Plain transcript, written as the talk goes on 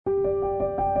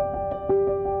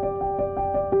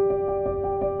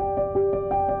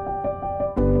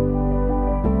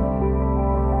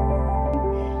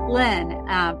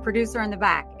producer in the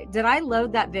back, did I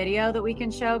load that video that we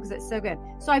can show? Because it's so good.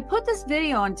 So I put this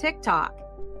video on TikTok.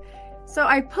 So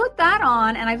I put that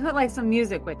on and I put like some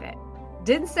music with it.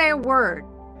 Didn't say a word.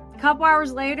 A couple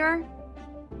hours later,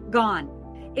 gone.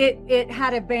 It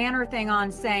had a banner thing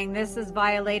on saying this is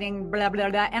violating blah, blah,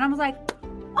 blah. And I was like,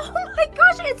 oh my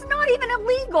gosh, it's not even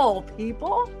illegal,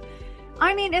 people.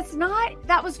 I mean, it's not,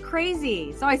 that was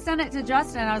crazy. So I sent it to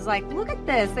Justin and I was like, look at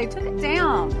this. They took it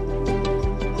down.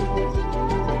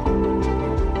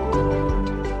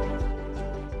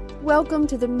 Welcome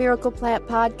to the Miracle Plant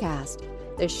Podcast,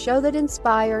 the show that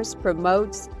inspires,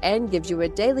 promotes, and gives you a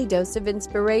daily dose of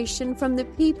inspiration from the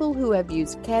people who have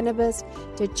used cannabis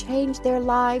to change their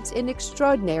lives in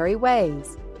extraordinary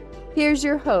ways. Here's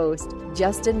your host,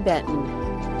 Justin Benton.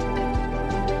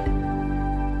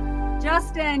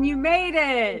 Justin, you made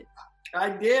it. I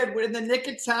did. We're in the nick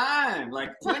of time,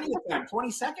 like plenty of time,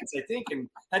 20 seconds, I think, and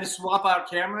had to swap out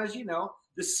cameras,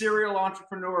 the serial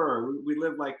entrepreneur. We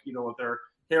live like, with our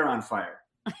hair on fire.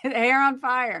 Hair on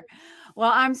fire.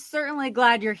 Well, I'm certainly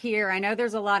glad you're here. I know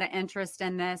there's a lot of interest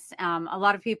in this. A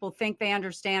lot of people think they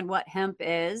understand what hemp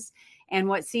is and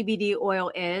what CBD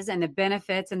oil is and the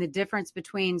benefits and the difference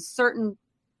between certain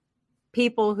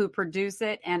people who produce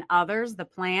it and others, the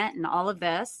plant and all of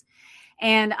this.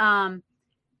 And I'm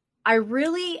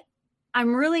really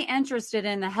interested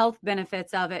in the health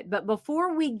benefits of it. But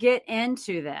before we get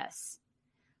into this,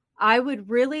 I would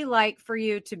really like for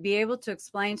you to be able to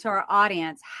explain to our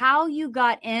audience how you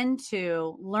got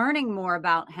into learning more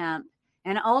about hemp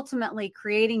and ultimately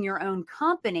creating your own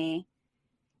company.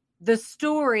 The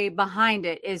story behind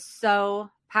it is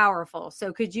so powerful.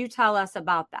 So could you tell us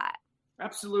about that?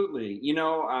 Absolutely.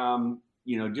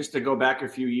 Just to go back a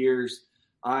few years,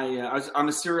 I'm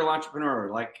a serial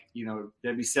entrepreneur. Like,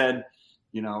 Debbie said,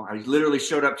 I literally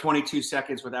showed up 22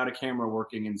 seconds without a camera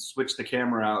working and switched the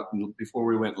camera out before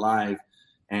we went live.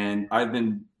 And I've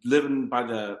been living by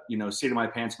the, seat of my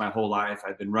pants my whole life.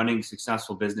 I've been running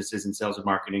successful businesses in sales and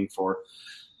marketing for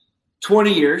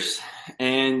 20 years.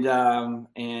 And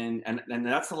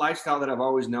that's the lifestyle that I've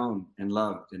always known and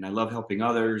loved. And I love helping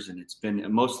others. And it's been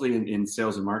mostly in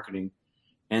sales and marketing.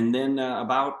 And then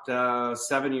about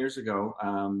 7 years ago,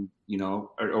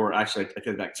 or actually I take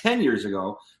it back 10 years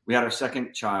ago, we had our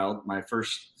second child. My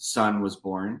first son was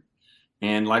born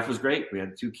and life was great. We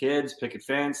had 2 kids, picket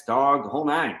fence, dog, the whole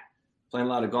nine, playing a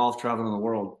lot of golf, traveling the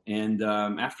world. And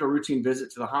after a routine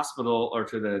visit to the hospital or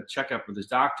to the checkup with his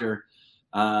doctor,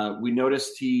 we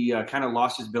noticed he kind of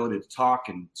lost his ability to talk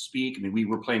and speak. I mean, we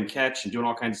were playing catch and doing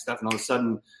all kinds of stuff. And all of a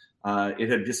sudden it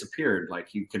had disappeared. Like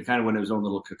he kind of went in his own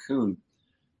little cocoon.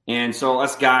 And so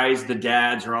us guys, the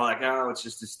dads are all like, oh, it's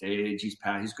just a stage.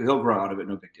 He'll grow out of it.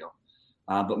 No big deal.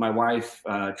 But my wife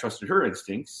trusted her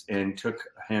instincts and took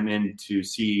him in to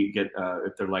get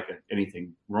if they're like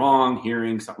anything wrong,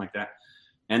 hearing, something like that.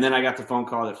 And then I got the phone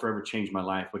call that forever changed my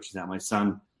life, which is that my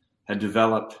son had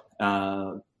developed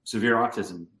severe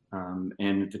autism.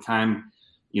 And at the time,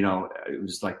 it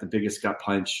was like the biggest gut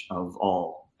punch of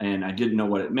all. And I didn't know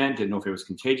what it meant, didn't know if it was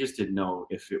contagious, didn't know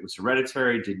if it was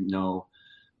hereditary, didn't know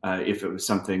if it was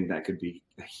something that could be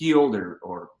healed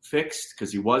or fixed,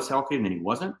 because he was healthy and then he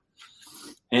wasn't.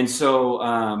 And so,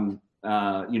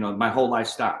 my whole life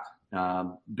stopped.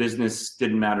 Business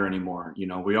didn't matter anymore.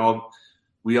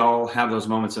 We all have those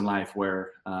moments in life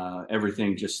where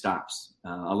everything just stops.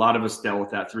 A lot of us dealt with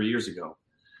that 3 years ago.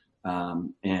 For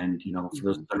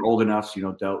those that are old enough,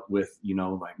 dealt with,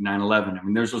 like 9/11. I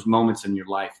mean, there's those moments in your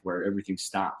life where everything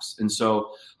stops. And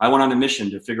so I went on a mission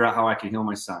to figure out how I could heal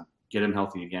my son, get him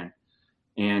healthy again.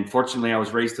 And fortunately, I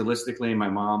was raised holistically. My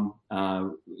mom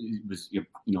is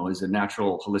a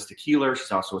natural holistic healer.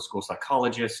 She's also a school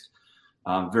psychologist,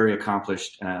 very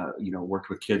accomplished, worked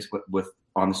with kids with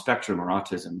on the spectrum or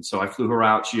autism. So I flew her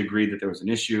out. She agreed that there was an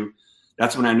issue.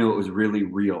 That's when I knew it was really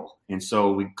real. And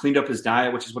so we cleaned up his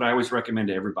diet, which is what I always recommend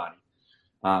to everybody.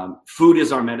 Food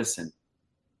is our medicine.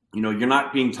 You're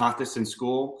not being taught this in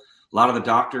school. A lot of the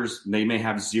doctors, they may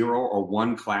have 0 or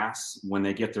 1 class when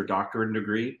they get their doctorate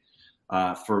degree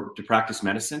to practice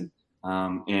medicine.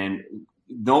 And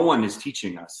no one is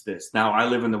teaching us this. Now, I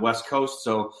live in the West Coast,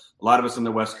 so a lot of us on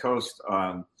the West Coast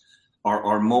are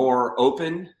more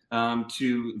open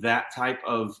to that type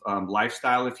of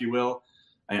lifestyle, if you will.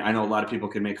 I know a lot of people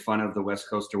can make fun of the West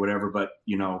Coast or whatever, but,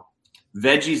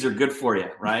 veggies are good for you,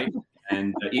 right?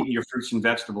 And eating your fruits and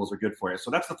vegetables are good for you. So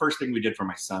that's the first thing we did for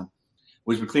my son.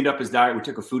 Was we cleaned up his diet. We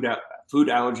took a food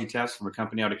allergy test from a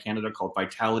company out of Canada called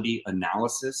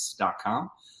vitalityanalysis.com.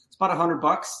 It's about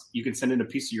 $100. You can send in a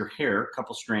piece of your hair, a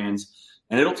couple strands,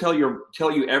 and it'll tell you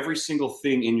every single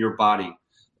thing in your body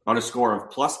on a score of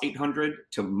plus 800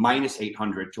 to minus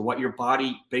 800 to what your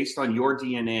body, based on your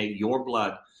DNA, your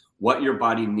blood, what your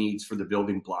body needs for the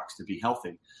building blocks to be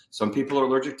healthy. Some people are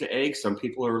allergic to eggs. Some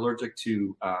people are allergic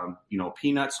to,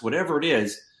 peanuts, whatever it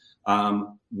is.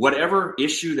 Whatever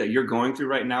issue that you're going through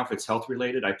right now, if it's health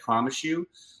related, I promise you,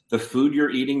 the food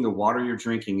you're eating, the water you're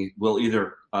drinking will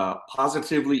either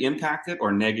positively impact it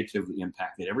or negatively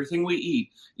impact it. Everything we eat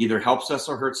either helps us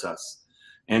or hurts us.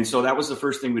 And so that was the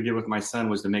first thing we did with my son,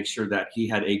 was to make sure that he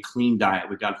had a clean diet.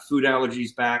 We got food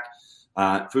allergies back,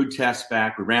 food tests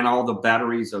back. We ran all the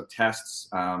batteries of tests.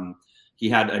 He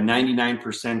had a 99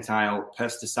 percentile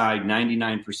pesticide,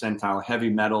 99 percentile heavy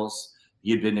metals.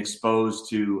 He had been exposed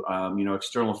to,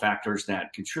 external factors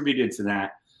that contributed to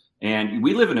that. And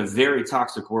we live in a very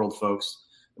toxic world, folks.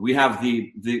 We have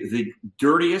the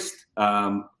dirtiest,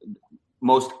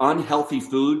 most unhealthy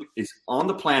food is on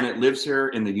the planet, lives here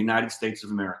in the United States of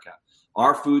America.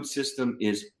 Our food system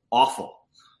is awful.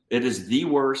 It is the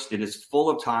worst. It is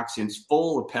full of toxins,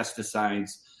 full of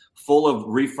pesticides, full of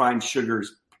refined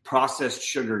sugars, processed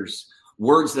sugars,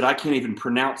 words that I can't even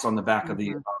pronounce on the back of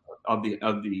the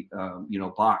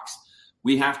box.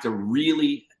 We have to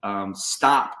really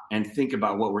stop and think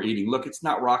about what we're eating. Look, it's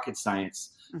not rocket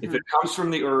science. Mm-hmm. If it comes from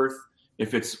the earth,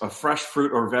 if it's a fresh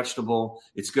fruit or vegetable,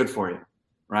 it's good for you,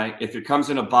 right? If it comes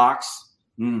in a box,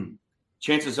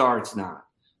 chances are it's not.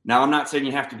 Now, I'm not saying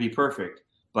you have to be perfect,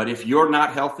 but if you're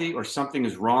not healthy or something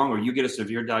is wrong or you get a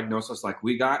severe diagnosis like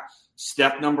we got,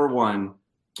 step number one,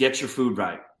 get your food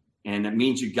right. And that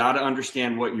means you got to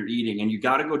understand what you're eating, and you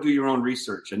got to go do your own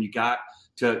research, and you got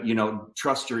to,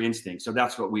 trust your instincts. So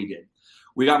that's what we did.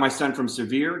 We got my son from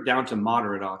severe down to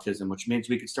moderate autism, which means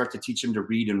we could start to teach him to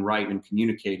read and write and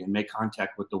communicate and make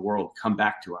contact with the world, come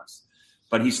back to us.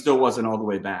 But he still wasn't all the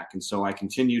way back. And so I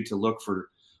continued to look for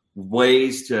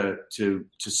ways to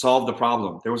solve the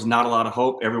problem. There was not a lot of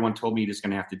hope. Everyone told me you're just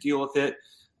going to have to deal with it.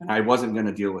 And I wasn't going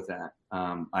to deal with that.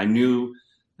 I knew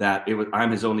that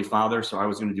I'm his only father, so I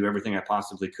was going to do everything I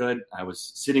possibly could. I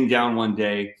was sitting down one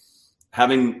day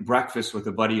having breakfast with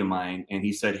a buddy of mine, and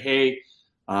he said, hey,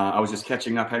 I was just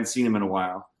catching up. I hadn't seen him in a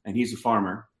while, and he's a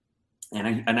farmer.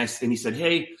 And he said,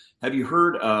 hey, have you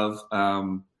heard of,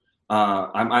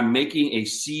 I'm making a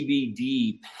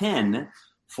CBD pen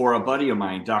for a buddy of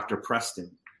mine, Dr. Preston.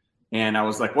 And I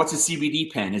was like, what's a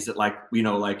CBD pen? Is it like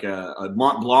a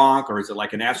Mont Blanc, or is it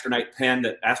like an astronaut pen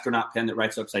that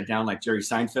writes upside down like Jerry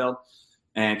Seinfeld?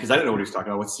 And because I didn't know what he was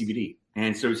talking about, what's CBD?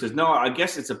 And so he says, no, I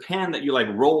guess it's a pen that you like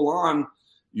roll on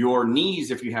your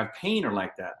knees if you have pain or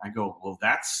like that. I go, well,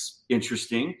 that's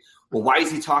interesting. Well, why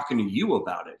is he talking to you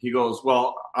about it? He goes,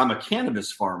 well, I'm a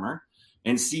cannabis farmer,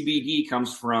 and CBD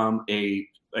comes from a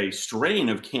strain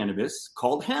of cannabis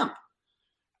called hemp.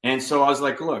 And so I was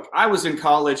like, look, I was in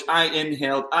college. I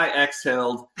inhaled, I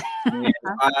exhaled, and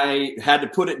I had to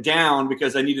put it down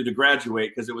because I needed to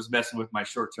graduate because it was messing with my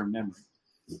short-term memory.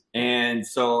 And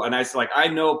I was like, I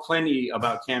know plenty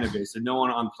about cannabis, and no one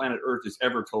on planet Earth has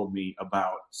ever told me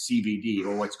about CBD,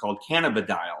 or what's called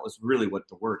cannabidiol is really what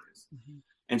the word is. Mm-hmm.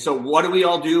 And so what do we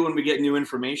all do when we get new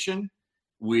information?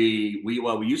 We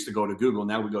used to go to Google.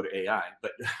 Now we go to AI.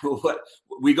 But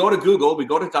we go to Google, we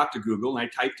go to Dr. Google, and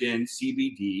I typed in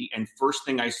CBD. And first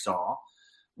thing I saw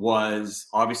was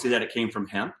obviously that it came from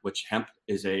hemp, which hemp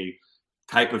is a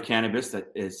type of cannabis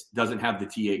that doesn't have the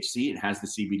THC. It has the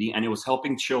CBD. And it was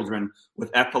helping children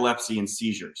with epilepsy and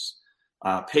seizures.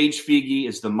 Paige Figi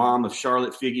is the mom of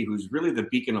Charlotte Figi, who's really the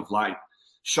beacon of light.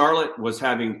 Charlotte was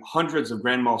having hundreds of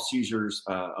grand mal seizures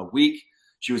a week.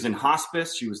 She was in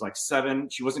hospice. She was like 7.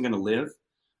 She wasn't going to live.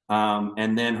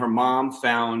 And then her mom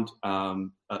found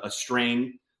a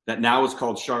strain that now is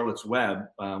called Charlotte's Web,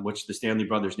 which the Stanley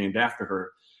brothers named after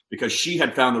her, because she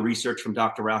had found the research from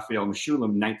Dr. Raphael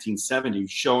Mechoulam in 1970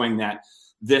 showing that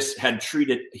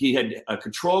he had a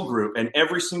control group, and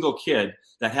every single kid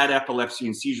that had epilepsy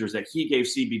and seizures that he gave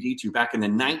CBD to back in the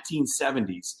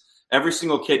 1970s, every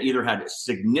single kid either had a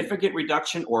significant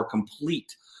reduction or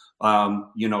complete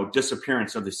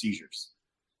disappearance of the seizures.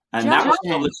 And that was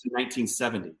published in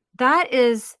 1970.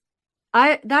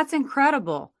 That's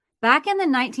incredible. Back in the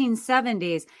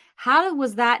 1970s, how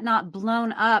was that not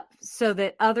blown up so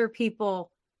that other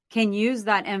people can use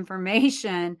that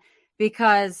information?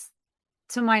 Because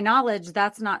to my knowledge,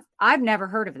 I've never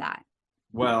heard of that.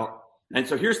 Well, and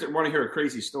so want to hear a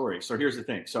crazy story. So here's the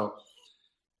thing. So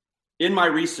in my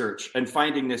research and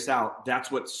finding this out,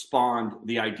 that's what spawned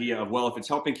the idea of, well, if it's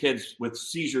helping kids with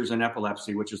seizures and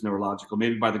epilepsy, which is neurological,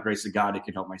 maybe by the grace of God, it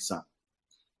can help my son.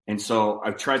 And so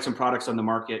I've tried some products on the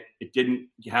market. It didn't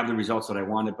have the results that I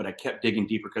wanted, but I kept digging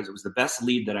deeper because it was the best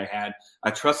lead that I had.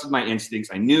 I trusted my instincts.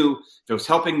 I knew if it was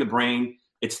helping the brain,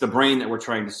 It's the brain that we're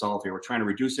trying to solve here. We're trying to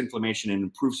reduce inflammation and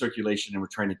improve circulation, and we're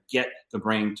trying to get the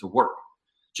brain to work.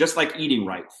 Just like eating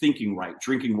right, thinking right,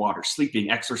 drinking water, sleeping,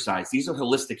 exercise. These are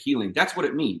holistic healing. That's what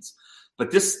it means. But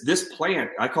this plant,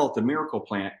 I call it the miracle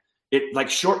plant, it like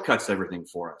shortcuts everything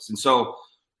for us. And so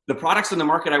the products in the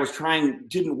market I was trying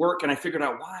didn't work, and I figured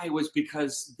out why. It was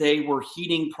because they were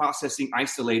heating, processing,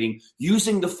 isolating,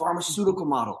 using the pharmaceutical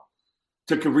model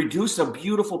to reduce a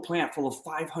beautiful plant full of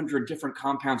 500 different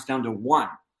compounds down to one.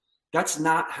 That's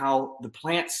not how the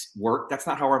plants work. That's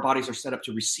not how our bodies are set up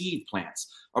to receive plants.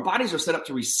 Our bodies are set up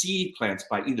to receive plants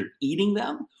by either eating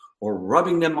them or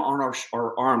rubbing them on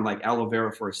our arm like aloe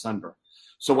vera for a sunburn.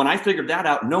 So when I figured that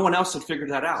out, no one else had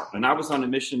figured that out. And I was on a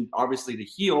mission, obviously, to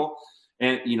heal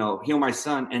my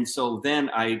son. And so then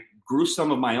I grew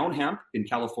some of my own hemp in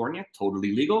California,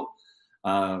 totally legal.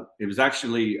 It was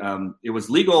actually, it was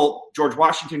legal. George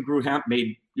Washington grew hemp,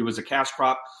 it was a cash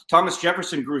crop. Thomas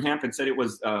Jefferson grew hemp and said it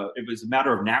was a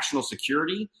matter of national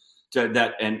security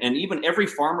and even every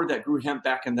farmer that grew hemp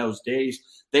back in those days,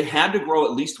 they had to grow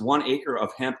at least 1 acre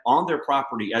of hemp on their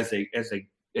property as a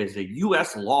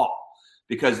U.S. law,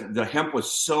 because the hemp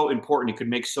was so important. It could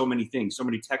make so many things, so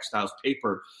many textiles,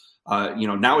 paper.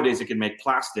 Nowadays it can make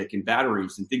plastic and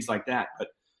batteries and things like that.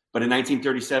 But in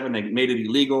 1937, they made it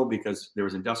illegal because there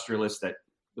was industrialists that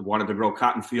wanted to grow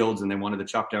cotton fields and they wanted to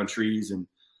chop down trees. And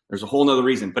there's a whole nother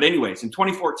reason. But anyways, in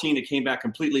 2014, it came back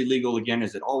completely legal again,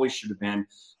 as it always should have been.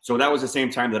 So that was the same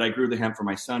time that I grew the hemp for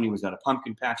my son. He was at a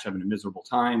pumpkin patch having a miserable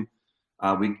time.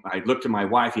 I looked at my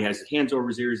wife. He has his hands over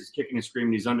his ears. He's kicking and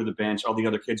screaming. He's under the bench. All the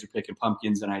other kids are picking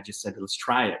pumpkins. And I just said, let's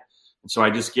try it. And so I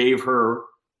just gave her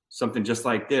something just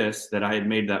like this that I had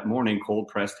made that morning, cold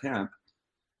pressed hemp.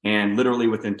 And literally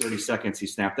within 30 seconds, he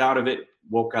snapped out of it,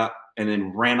 woke up, and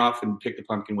then ran off and picked the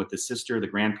pumpkin with his sister. The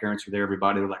grandparents were there.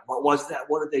 Everybody were like, what was that?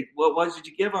 What did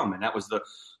you give him? And that was the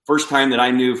first time that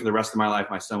I knew for the rest of my life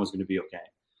my son was going to be okay.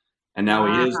 And now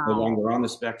he is no longer on the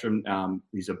spectrum.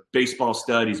 He's a baseball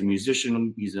stud. He's a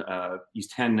musician. He's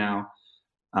 10 now.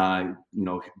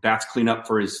 Bats clean up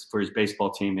for his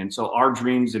baseball team. And so our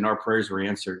dreams and our prayers were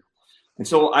answered. And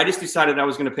so I just decided I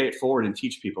was going to pay it forward and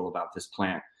teach people about this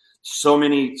plant. So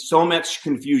much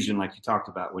confusion, like you talked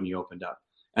about when you opened up,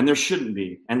 and there shouldn't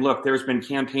be. And look, there's been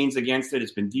campaigns against it.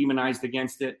 It's been demonized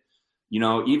against it.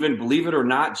 Even believe it or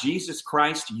not, Jesus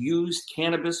Christ used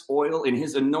cannabis oil in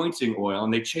his anointing oil,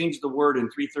 and they changed the word in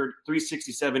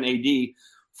 367 AD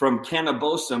from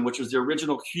cannabosum, which was the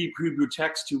original Hebrew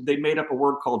text, they made up a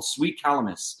word called sweet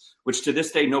calamus, which to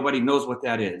this day, nobody knows what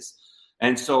that is.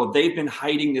 And so they've been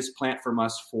hiding this plant from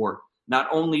us for not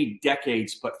only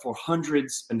decades, but for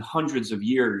hundreds and hundreds of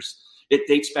years. It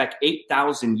dates back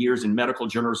 8,000 years in medical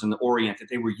journals in the Orient that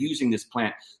they were using this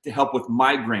plant to help with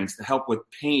migraines, to help with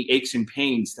pain, aches and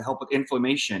pains, to help with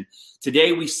inflammation.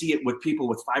 Today, we see it with people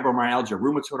with fibromyalgia,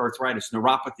 rheumatoid arthritis,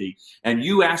 neuropathy. And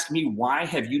you ask me, why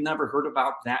have you never heard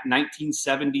about that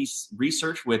 1970s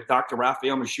research with Dr.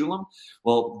 Raphael Mechoulam?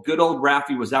 Well, good old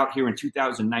Rafi was out here in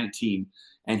 2019.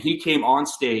 And he came on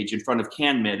stage in front of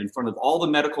CanMed, in front of all the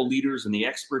medical leaders and the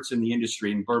experts in the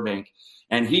industry in Burbank.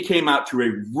 And he came out to a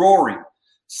roaring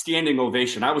standing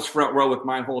ovation. I was front row with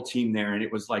my whole team there, and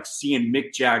it was like seeing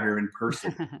Mick Jagger in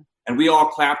person. And we all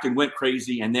clapped and went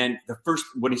crazy. And then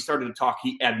when he started to talk,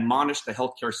 he admonished the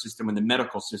healthcare system and the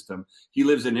medical system. He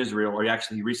lives in Israel, or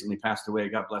he recently passed away.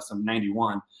 God bless him,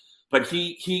 91. But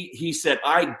he said,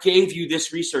 I gave you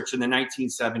this research in the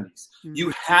 1970s. Mm-hmm.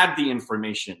 You had the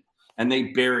information. And they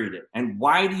buried it. And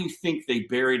why do you think they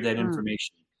buried that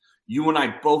information? You and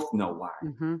I both know why.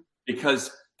 Mm-hmm.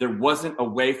 Because there wasn't a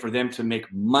way for them to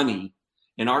make money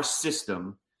in our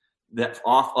system that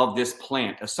off of this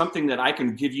plant. As something that I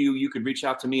can give you, you could reach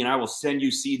out to me and I will send you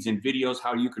seeds and videos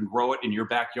how you can grow it in your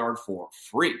backyard for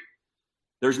free.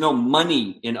 There's no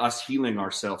money in us healing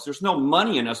ourselves. There's no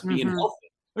money in us being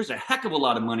healthy. There's a heck of a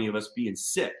lot of money of us being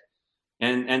sick.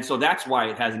 And so that's why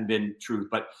it hasn't been true.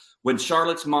 But when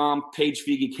Charlotte's mom, Paige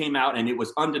Figi, came out and it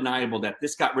was undeniable that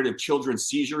this got rid of children's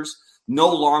seizures,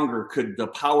 no longer could the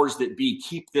powers that be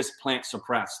keep this plant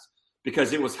suppressed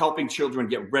because it was helping children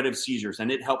get rid of seizures.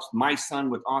 And it helps my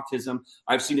son with autism.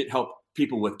 I've seen it help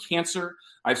people with cancer.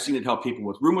 I've seen it help people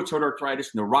with rheumatoid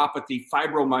arthritis, neuropathy,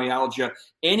 fibromyalgia,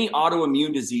 any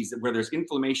autoimmune disease where there's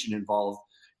inflammation involved.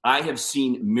 I have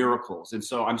seen miracles. And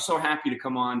so I'm so happy to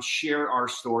come on, share our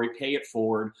story, pay it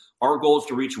forward. Our goal is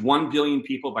to reach 1 billion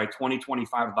people by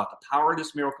 2025 about the power of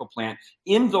this miracle plant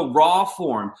in the raw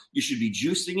form. You should be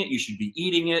juicing it. You should be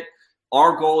eating it.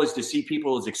 Our goal is to see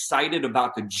people as excited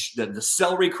about the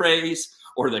celery craze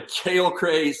or the kale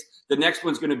craze. The next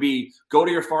one's going to be go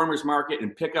to your farmer's market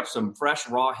and pick up some fresh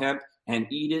raw hemp and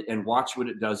eat it and watch what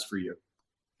it does for you.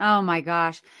 Oh my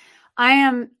gosh.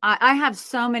 I have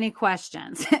so many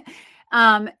questions.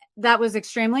 That was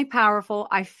extremely powerful.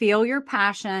 I feel your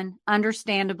passion,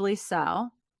 understandably so.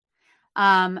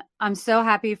 I'm so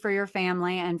happy for your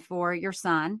family and for your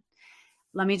son.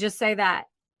 Let me just say that.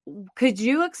 Could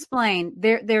you explain,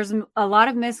 there's a lot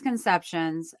of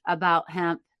misconceptions about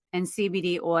hemp and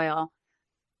CBD oil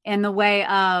in the way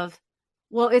of,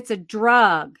 well, it's a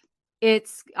drug. I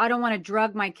don't want to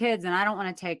drug my kids and I don't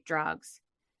want to take drugs.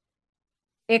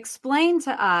 Explain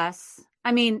to us.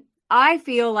 I mean, I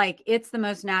feel like it's the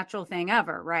most natural thing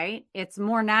ever, right? It's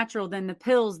more natural than the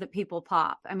pills that people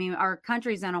pop. I mean, our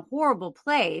country's in a horrible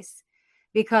place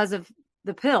because of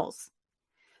the pills.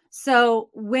 So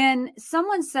when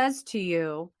someone says to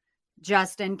you,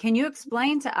 Justin, can you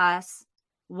explain to us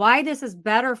why this is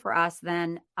better for us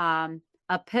than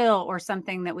a pill or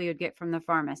something that we would get from the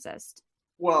pharmacist?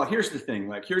 Well, here's the thing.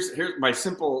 Like, here's my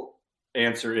simple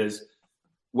answer is,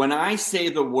 when I say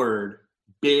the word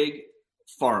big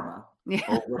pharma,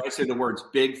 or when I say the words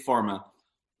big pharma,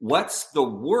 what's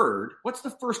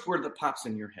the first word that pops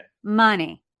in your head?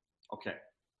 Money. Okay.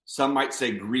 Some might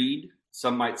say greed.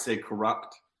 Some might say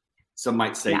corrupt. Some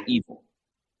might say evil.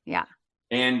 Yeah.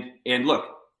 And look,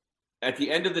 at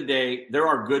the end of the day, there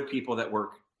are good people that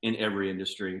work in every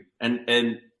industry.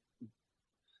 And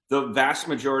the vast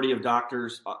majority of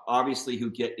doctors, obviously,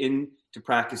 who get into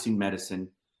practicing medicine,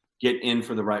 get in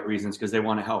for the right reasons because they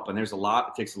want to help. And it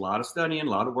takes a lot of studying, a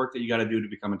lot of work that you got to do to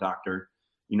become a doctor,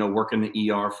 work in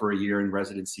the ER for a year in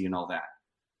residency and all that.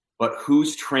 But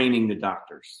who's training the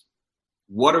doctors?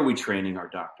 What are we training our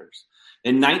doctors?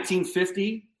 In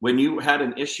 1950, when you had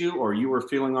an issue or you were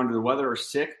feeling under the weather or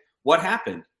sick, what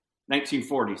happened?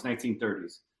 1940s,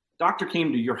 1930s. Doctor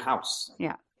came to your house.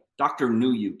 Yeah. Doctor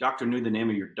knew you. Doctor knew the name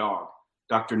of your dog.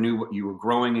 Doctor knew what you were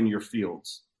growing in your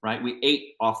fields. Right? We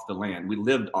ate off the land. We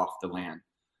lived off the land.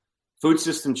 Food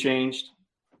system changed.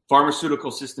 Pharmaceutical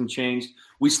system changed.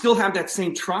 We still have that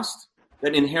same trust,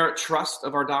 that inherent trust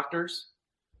of our doctors.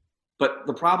 But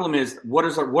the problem is, what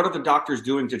are the doctors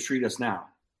doing to treat us now?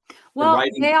 Well,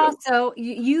 they also,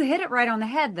 you hit it right on the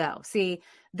head, though. See,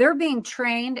 they're being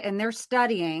trained and they're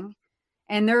studying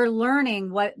and they're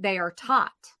learning what they are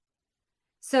taught.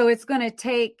 So it's going to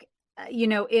take,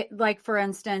 like, for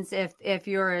instance, if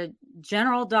you're a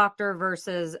general doctor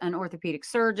versus an orthopedic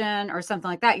surgeon or something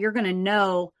like that, you're going to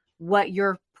know what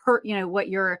your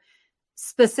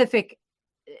specific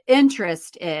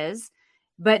interest is,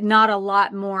 but not a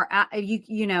lot more.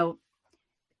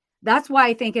 That's why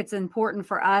I think it's important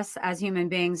for us as human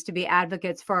beings to be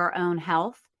advocates for our own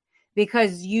health,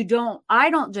 because I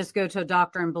don't just go to a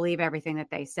doctor and believe everything that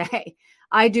they say.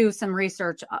 I do some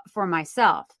research for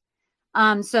myself.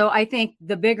 So I think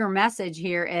the bigger message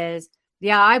here is,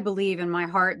 I believe in my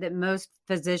heart that most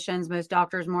physicians, most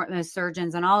doctors, most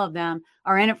surgeons, and all of them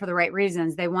are in it for the right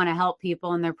reasons. They want to help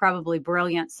people, and they're probably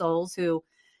brilliant souls who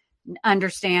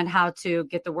understand how to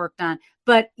get the work done.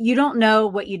 But you don't know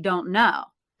what you don't know.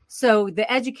 So the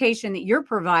education that you're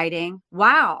providing,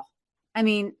 wow. I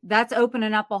mean, that's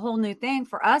opening up a whole new thing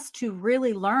for us to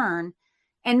really learn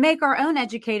and make our own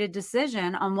educated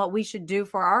decision on what we should do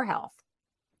for our health.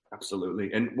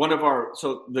 Absolutely. And one of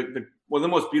the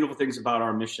most beautiful things about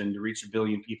our mission to reach 1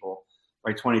 billion people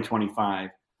by 2025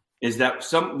 is that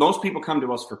most people come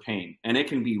to us for pain, and it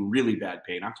can be really bad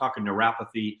pain. I'm talking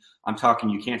neuropathy. I'm talking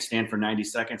you can't stand for 90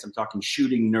 seconds. I'm talking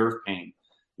shooting nerve pain.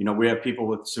 We have people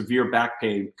with severe back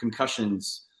pain,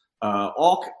 concussions,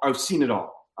 I've seen it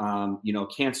all,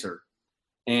 cancer.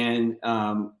 And,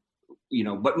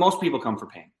 but most people come for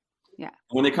pain. Yeah.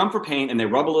 When they come for pain and they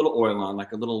rub a little oil on,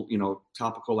 like a little,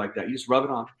 topical like that, you just rub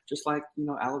it on, just like,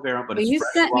 aloe vera. But you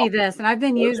sent me this, and I've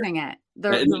been using it.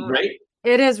 Isn't it great?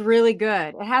 It is really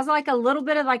good. It has like a little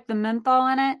bit of like the menthol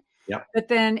in it. Yep. But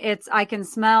then I can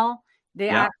smell the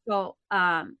actual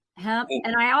hemp.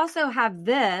 And I also have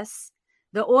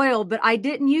the oil, but I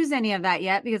didn't use any of that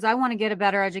yet because I want to get a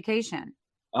better education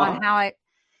on how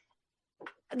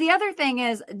the other thing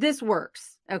is this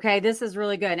works. Okay. This is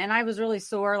really good. And I was really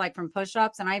sore, like from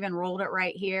push-ups, and I even rolled it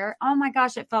right here. Oh my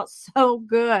gosh. It felt so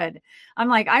good. I'm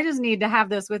like, I just need to have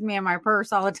this with me in my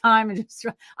purse all the time. And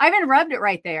I even rubbed it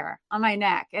right there on my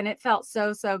neck, and it felt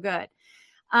so, so good.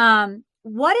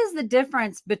 What is the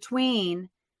difference between,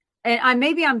 and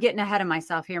maybe I'm getting ahead of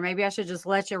myself here. Maybe I should just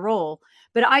let you roll,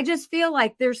 but I just feel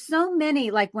like there's so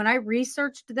many, like when I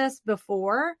researched this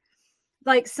before,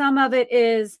 like some of it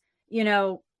is,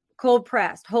 cold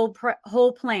pressed,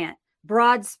 whole plant,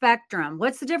 broad spectrum.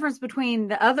 What's the difference between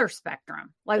the other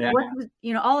spectrum? Like,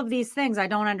 all of these things I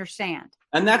don't understand.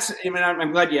 And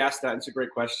I'm glad you asked that. It's a great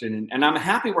question. And I'm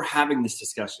happy we're having this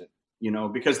discussion,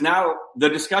 because now the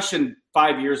discussion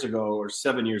 5 years ago or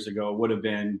 7 years ago would have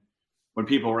been when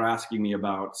people were asking me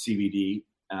about CBD,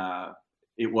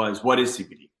 it was, what is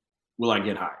CBD? Will I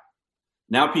get high?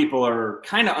 Now people are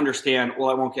kind of understand, well,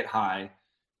 I won't get high.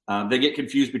 They get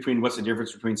confused between what's the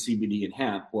difference between CBD and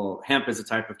hemp. Well, hemp is a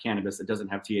type of cannabis that doesn't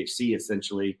have THC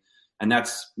essentially, and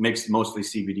that's makes mostly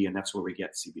CBD, and that's where we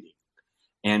get CBD.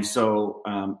 And so,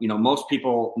 most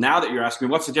people, now that you're asking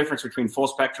me, what's the difference between full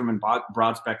spectrum and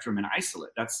broad spectrum and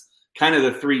isolate? That's kind of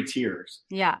the 3 tiers.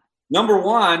 Yeah. Number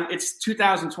one, it's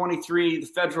 2023. The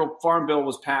federal farm bill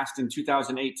was passed in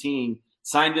 2018,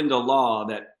 signed into law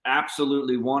that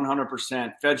absolutely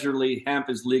 100% federally hemp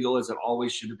is legal as it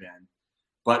always should have been.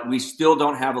 But we still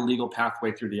don't have a legal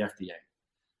pathway through the FDA.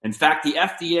 In fact, the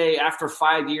FDA, after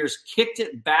 5 years, kicked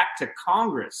it back to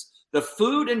Congress. The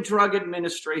Food and Drug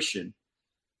Administration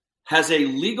has a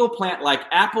legal plant like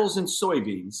apples and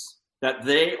soybeans that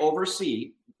they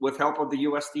oversee with help of the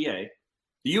USDA.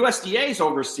 The USDA is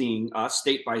overseeing us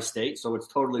state by state, so it's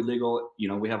totally legal.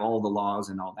 We have all the laws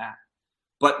and all that.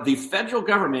 But the federal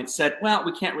government said, well,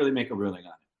 we can't really make a ruling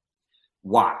on it.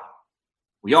 Why?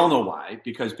 We all know why,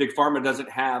 because Big Pharma doesn't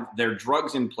have their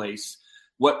drugs in place.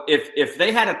 What if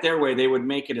they had it their way, they would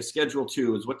make it a Schedule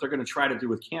II, is what they're going to try to do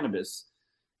with cannabis,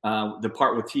 the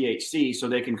part with THC, so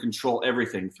they can control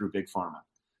everything through Big Pharma.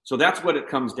 So that's what it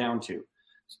comes down to.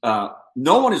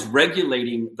 No one is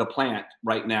regulating the plant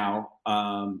right now.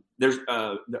 I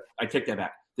take that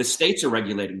back. The states are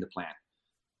regulating the plant.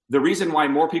 The reason why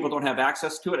more people don't have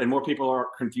access to it and more people are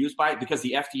confused by it, because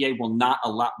the FDA will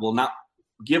not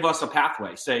give us a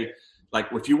pathway. Say, like,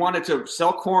 if you wanted to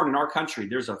sell corn in our country,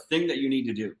 there's a thing that you need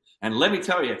to do. And let me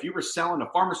tell you, if you were selling a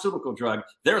pharmaceutical drug,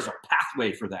 there's a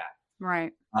pathway for that.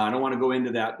 Right. I don't want to go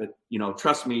into that, but,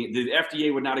 trust me, the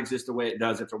FDA would not exist the way it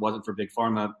does if it wasn't for Big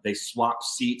Pharma. They swap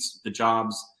seats, the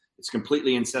jobs. It's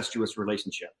completely incestuous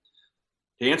relationship.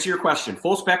 To answer your question,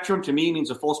 full spectrum to me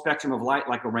means a full spectrum of light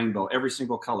like a rainbow, every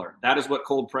single color. That is what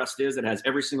cold pressed is. It has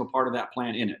every single part of that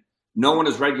plant in it. No one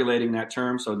is regulating that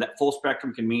term. So that full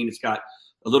spectrum can mean it's got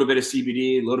a little bit of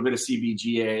CBD, a little bit of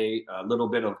CBGA, a little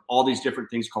bit of all these different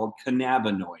things called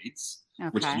cannabinoids,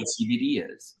 which is what CBD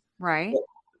is. Right.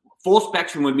 Full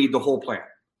spectrum would mean the whole plant,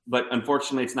 but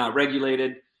unfortunately it's not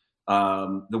regulated.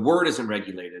 The word isn't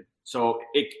regulated. So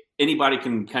anybody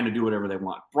can kind of do whatever they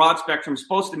want. Broad spectrum is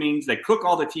supposed to mean they cook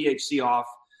all the THC off.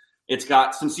 It's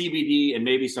got some CBD and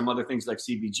maybe some other things like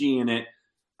CBG in it.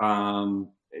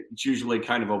 It's usually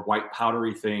kind of a white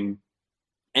powdery thing.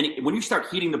 And when you start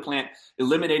heating the plant,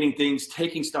 eliminating things,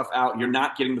 taking stuff out, you're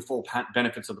not getting the full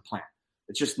benefits of the plant.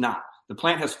 It's just not. The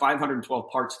plant has 512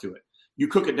 parts to it. You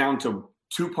cook it down to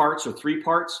 2 parts or 3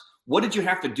 parts. What did you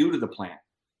have to do to the plant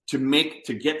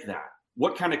to get that?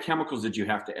 What kind of chemicals did you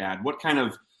have to add? What kind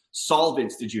of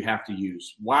solvents did you have to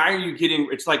use? Why are you getting,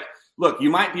 it's like, look, you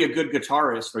might be a good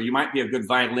guitarist or you might be a good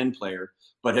violin player,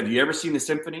 but have you ever seen a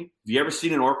symphony? Have you ever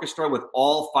seen an orchestra with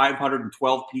all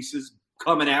 512 pieces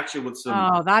coming at you with some?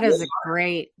 Oh, that is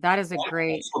great.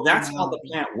 So that's how the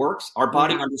plant works. Our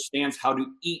body understands how to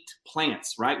eat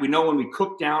plants, right? We know when we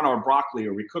cook down our broccoli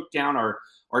or we cook down our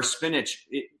spinach,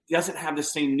 it doesn't have the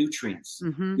same nutrients.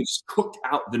 Mm-hmm. We just cooked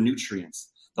out the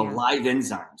nutrients, the live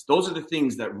enzymes. Those are the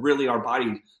things that really our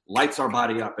body lights our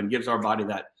body up and gives our body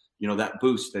that, that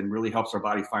boost and really helps our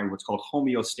body find what's called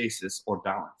homeostasis or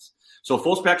balance. So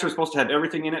full spectrum is supposed to have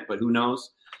everything in it, but who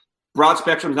knows? Broad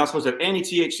spectrum is not supposed to have any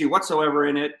THC whatsoever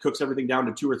in it, cooks everything down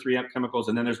to 2 or 3 chemicals.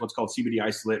 And then there's what's called CBD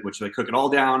isolate, which they cook it all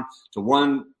down to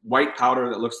one white powder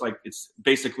that looks like it's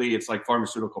like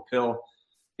pharmaceutical pill.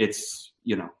 It's,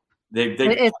 it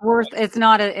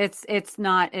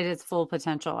is full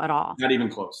potential at all. Not even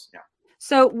close. Yeah.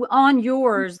 So on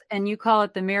yours, and you call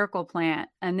it the Miracle Plant,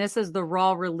 and this is the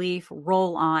Raw Relief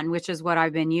Roll-On, which is what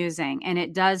I've been using. And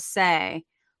it does say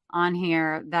on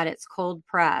here that it's cold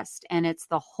pressed and it's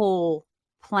the whole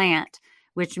plant,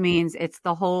 which means it's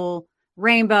the whole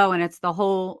rainbow and it's the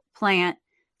whole plant,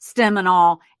 stem and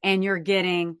all, and you're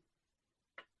getting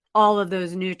all of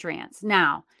those nutrients.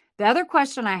 Now, the other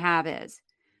question I have is,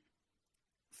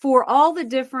 for all the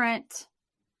different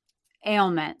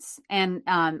ailments and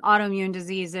autoimmune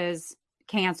diseases,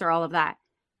 cancer, all of that,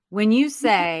 when you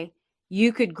say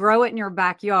you could grow it in your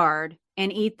backyard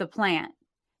and eat the plant,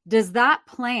 does that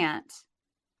plant,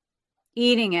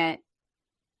 eating it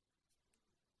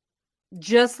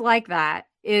just like that,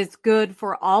 is good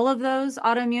for all of those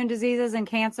autoimmune diseases and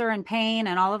cancer and pain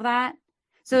and all of that?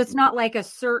 So it's not like a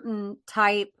certain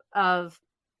type of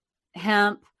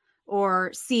hemp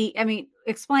or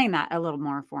explain that a little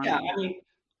more for me. Yeah,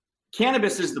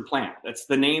 cannabis is the plant. That's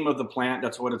the name of the plant.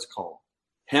 That's what it's called.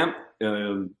 Hemp,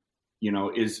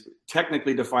 is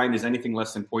technically defined as anything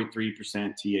less than 0.3%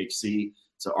 THC.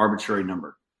 It's an arbitrary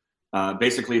number.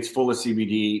 Basically, it's full of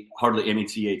CBD, hardly any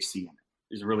THC in it,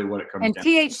 is really what it comes down to. And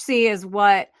THC is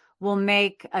what will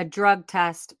make a drug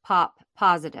test pop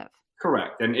positive.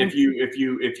 Correct. And if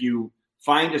you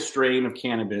find a strain of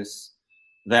cannabis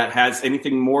that has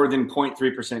anything more than 0.3%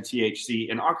 THC,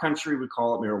 in our country, we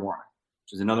call it marijuana,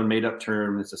 which is another made-up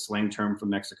term. It's a slang term from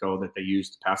Mexico that they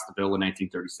used to pass the bill in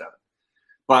 1937.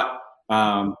 But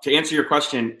to answer your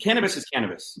question, cannabis is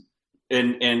cannabis.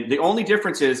 And the only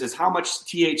difference is how much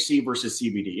THC versus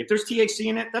CBD. If there's THC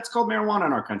in it, that's called marijuana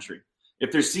in our country.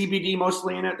 If there's CBD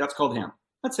mostly in it, that's called hemp.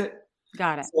 That's it.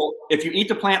 Got it. So if you eat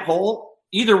the plant whole,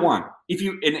 either one.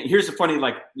 And here's a funny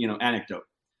anecdote.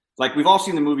 Like we've all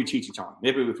seen the movie Cheech and Chong.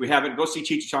 Maybe if we haven't, go see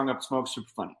Cheech and Chong Up Smoke. Super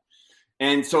funny.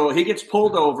 And so he gets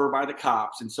pulled over by the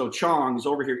cops, and so Chong is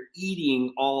over here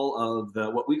eating all of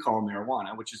the what we call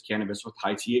marijuana, which is cannabis with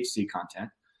high THC content.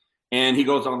 And he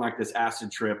goes on like this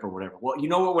acid trip or whatever. Well, you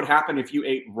know what would happen if you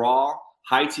ate raw,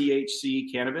 high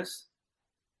THC cannabis?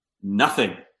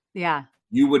 Nothing. Yeah.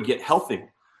 You would get healthy.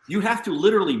 You have to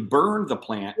literally burn the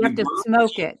plant. You have to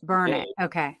smoke it, burn it.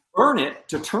 Okay. Burn it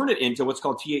to turn it into what's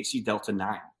called THC Delta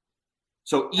 9.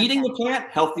 So eating the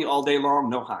plant, healthy all day long,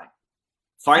 no high.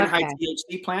 Find high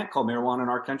THC plant called marijuana in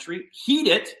our country. Heat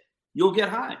it, you'll get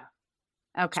high.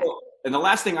 Okay. So, and the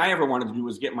last thing I ever wanted to do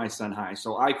was get my son high.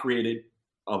 So I created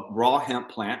a raw hemp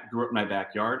plant, grew up in my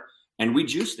backyard, and we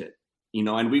juiced it,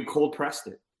 and we cold pressed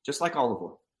it, just like olive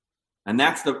oil. And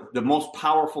that's the most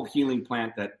powerful healing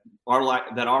plant that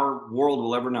our world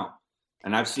will ever know.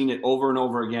 And I've seen it over and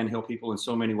over again heal people in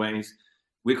so many ways.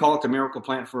 We call it the miracle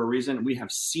plant for a reason. We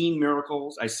have seen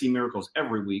miracles. I see miracles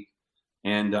every week.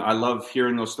 And I love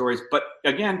hearing those stories. But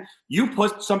again, you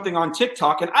put something on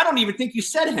TikTok, and I don't even think you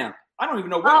said hemp. I don't even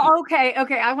know what. Oh, okay.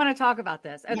 I want to talk about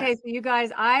this. Okay, yes. So you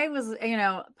guys, I was,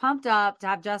 pumped up to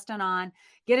have Justin on,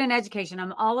 get an education.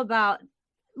 I'm all about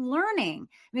learning.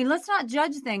 I mean, let's not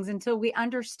judge things until we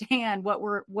understand what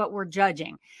we're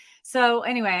judging. So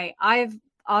anyway, I've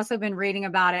also been reading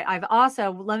about it.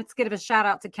 Let's give a shout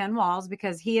out to Ken Walls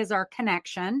because he is our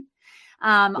connection.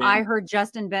 I heard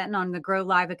Justin Benton on the Grow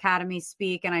Live Academy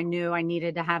speak, and I knew I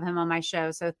needed to have him on my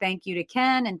show. So thank you to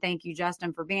Ken and thank you,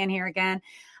 Justin, for being here again.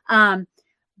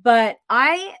 But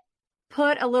I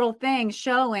put a little thing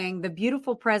showing the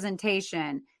beautiful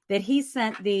presentation that he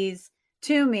sent these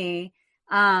to me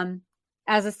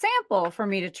as a sample for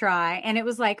me to try. And it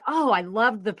was like, oh, I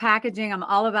loved the packaging.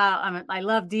 I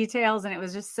love details. And it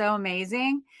was just so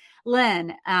amazing.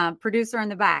 Lynn, producer in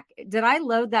the back, did I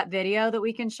load that video that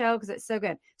we can show? Because it's so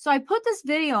good. So I put this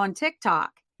video on TikTok.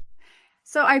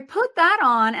 So I put that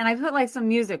on and I put like some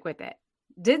music with it.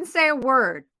 Didn't say a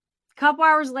word. A couple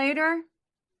hours later,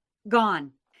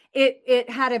 gone. It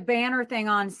had a banner thing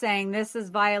on saying this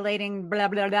is violating blah,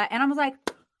 blah, blah. And I was like,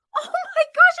 oh my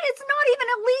gosh, it's not even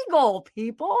illegal,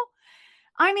 people.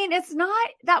 I mean, it's not,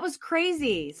 that was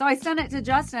crazy. So I sent it to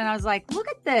Justin and I was like, look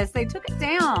at this. They took it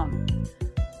down.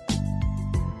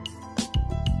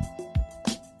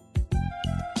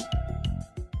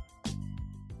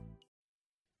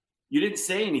 You didn't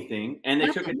say anything, and they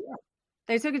took it down.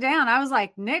 They took it down. I was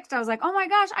like, nixed. I was like, oh my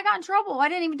gosh, I got in trouble. I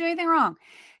didn't even do anything wrong.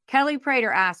 Kelly Prater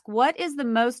asked, what is the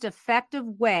most effective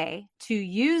way to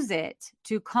use it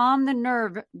to calm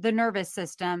the nervous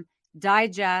system,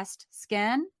 digest,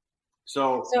 skin?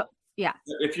 So yeah.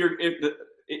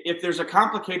 If there's a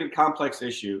complicated, complex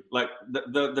issue, like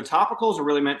the topicals are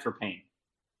really meant for pain.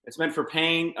 It's meant for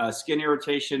pain, skin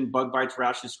irritation, bug bites,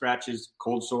 rashes, scratches,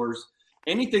 cold sores.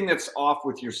 Anything that's off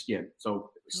with your skin. So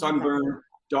sunburn,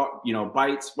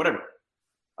 bites, whatever.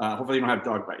 Hopefully you don't have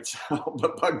dog bites,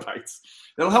 but bug bites.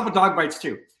 It'll help with dog bites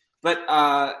too. But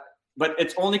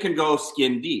it's only can go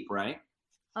skin deep, right?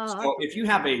 So if you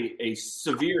have a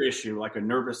severe issue like a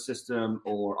nervous system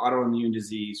or autoimmune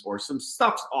disease or some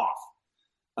stuff's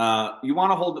off, you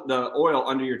want to hold the oil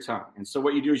under your tongue. And so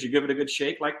what you do is you give it a good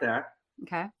shake like that.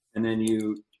 Okay. And then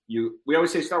we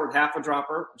always say start with half a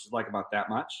dropper, which is like about that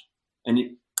much. And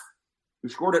you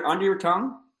squirt it under your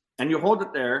tongue, and you hold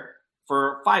it there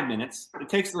for 5 minutes. It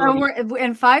takes a little.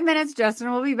 In 5 minutes,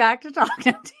 Justin will be back to talk.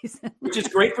 Which is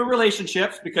great for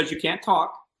relationships because you can't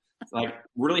talk. It's like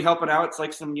really helping out. It's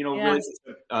like some, really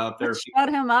therapy. Shut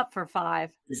him up for 5.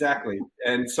 Exactly.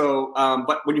 And so,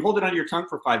 but when you hold it under your tongue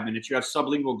for 5 minutes, you have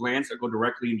sublingual glands that go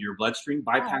directly into your bloodstream,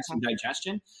 bypassing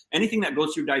digestion. Anything that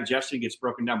goes through digestion gets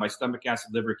broken down by stomach acid,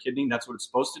 liver, kidney. That's what it's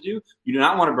supposed to do. You do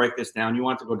not want to break this down. You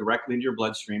want it to go directly into your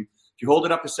bloodstream. If you hold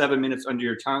it up to 7 minutes under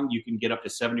your tongue, you can get up to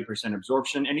 70%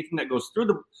 absorption. Anything that goes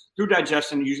through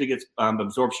digestion usually gets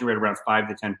absorption rate around 5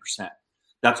 to 10%.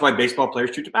 That's why baseball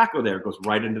players chew tobacco there. It goes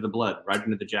right into the blood, right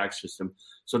into the JAG system.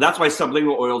 So that's why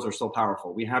sublingual oils are so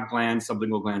powerful. We have glands,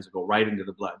 sublingual glands that go right into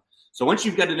the blood. So once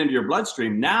you've got it into your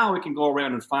bloodstream, now it can go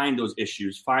around and find those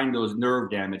issues, find those nerve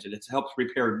damage. And it helps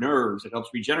repair nerves. It helps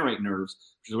regenerate nerves,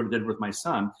 which is what it did with my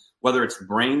son. Whether it's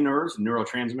brain nerves,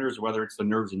 neurotransmitters, or whether it's the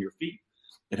nerves in your feet,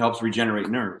 it helps regenerate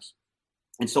nerves.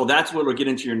 And so that's what will get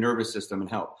into your nervous system and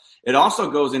help. It also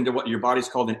goes into what your body's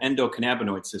called an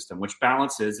endocannabinoid system, which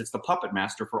balances, it's the puppet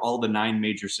master for all the 9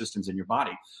 major systems in your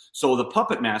body. So the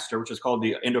puppet master, which is called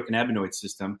the endocannabinoid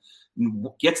system,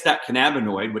 gets that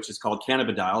cannabinoid, which is called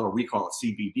cannabidiol, or we call it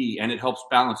CBD, and it helps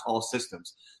balance all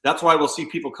systems. That's why we'll see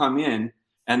people come in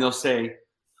and they'll say,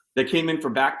 they came in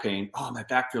for back pain. Oh, my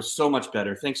back feels so much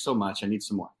better. Thanks so much. I need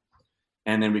some more.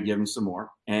 And then we give them some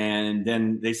more. And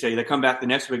then they come back the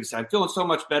next week and say, I'm feeling so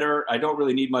much better. I don't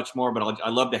really need much more, but I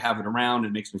love to have it around.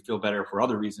 It makes me feel better for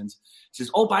other reasons. He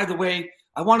says, oh, by the way,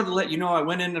 I wanted to let you know I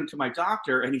went in to my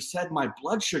doctor and he said my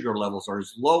blood sugar levels are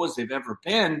as low as they've ever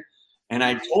been. And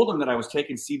I told him that I was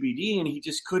taking CBD and he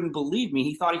just couldn't believe me.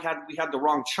 He thought we had the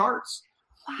wrong charts.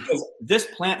 Wow. Because this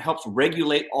plant helps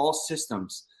regulate all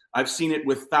systems. I've seen it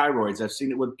with thyroids. I've seen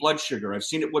it with blood sugar. I've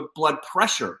seen it with blood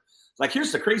pressure. Like,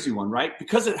 here's the crazy one, right?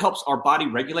 Because it helps our body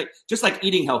regulate, just like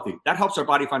eating healthy. That helps our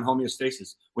body find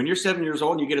homeostasis. When you're 7 years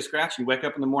old and you get a scratch, you wake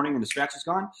up in the morning and the scratch is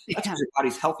gone, that's because your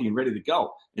body's healthy and ready to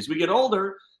go. As we get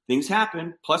older, things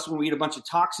happen. Plus, when we eat a bunch of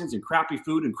toxins and crappy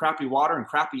food and crappy water and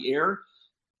crappy air,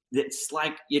 it's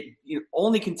like it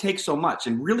only can take so much.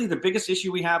 And really, the biggest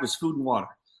issue we have is food and water.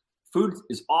 Food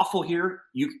is awful here.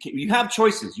 You have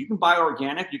choices. You can buy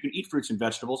organic. You can eat fruits and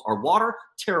vegetables. Our water,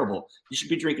 terrible. You should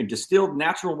be drinking distilled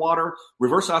natural water,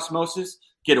 reverse osmosis.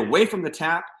 Get away from the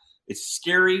tap. It's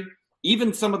scary.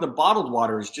 Even some of the bottled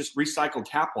water is just recycled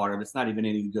tap water that's not even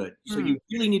any good. So you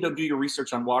really need to do your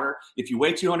research on water. If you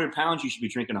weigh 200 pounds, you should be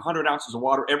drinking 100 ounces of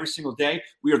water every single day.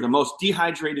 We are the most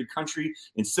dehydrated country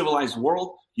in civilized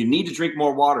world. You need to drink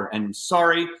more water. And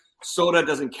sorry, soda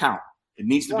doesn't count. It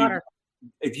needs to be.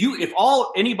 If you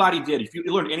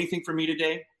learned anything from me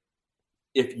today,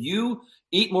 if you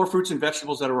eat more fruits and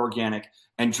vegetables that are organic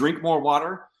and drink more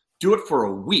water, do it for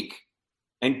a week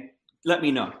and let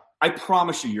me know. I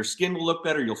promise you, your skin will look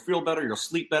better. You'll feel better. You'll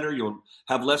sleep better. You'll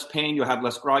have less pain. You'll have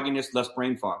less grogginess, less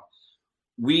brain fog.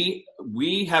 We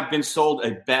have been sold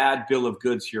a bad bill of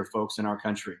goods here, folks, in our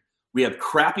country. We have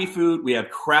crappy food. We have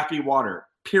crappy water,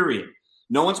 period.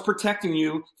 No one's protecting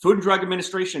you. Food and Drug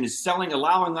Administration is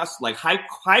allowing us like high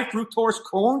fructose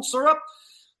corn syrup.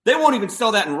 They won't even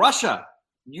sell that in Russia.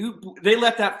 They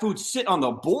let that food sit on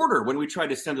the border when we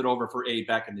tried to send it over for aid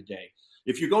back in the day.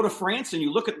 If you go to France and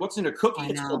you look at what's in a cookie,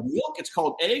 it's called milk, it's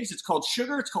called eggs, it's called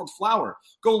sugar, it's called flour.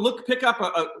 Go pick up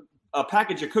a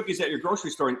package of cookies at your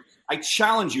grocery store, and I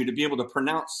challenge you to be able to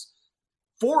pronounce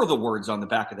 4 of the words on the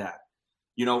back of that.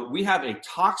 We have a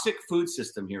toxic food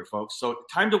system here, folks. So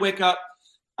time to wake up.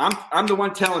 I'm the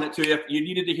one telling it to you. If you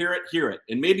needed to hear it.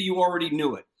 And maybe you already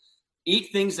knew it. Eat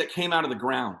things that came out of the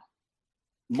ground.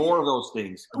 More of those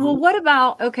things. Well, what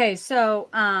about, okay, so,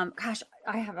 gosh,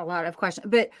 I have a lot of questions,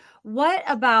 but what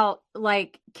about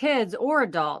like kids or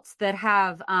adults that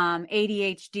have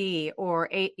ADHD or,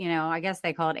 I guess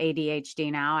they call it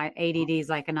ADHD now. ADD is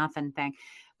like a nothing thing.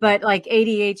 But like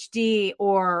ADHD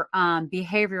or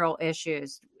behavioral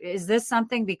issues, is this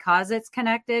something, because it's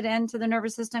connected into the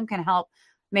nervous system, can help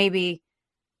maybe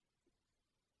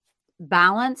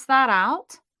balance that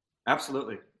out?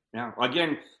 Absolutely. Yeah.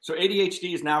 Again, so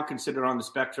ADHD is now considered on the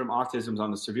spectrum. Autism's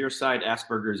on the severe side.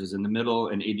 Asperger's is in the middle,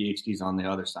 and ADHD is on the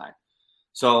other side.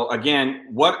 So again,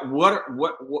 what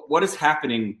is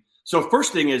happening? So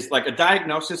first thing is, like, a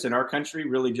diagnosis in our country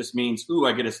really just means,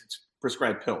 I get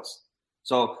prescribed pills.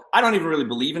 So I don't even really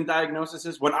believe in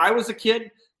diagnoses. When I was a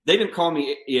kid, they didn't call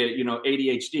me,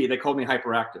 ADHD. They called me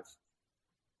hyperactive.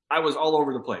 I was all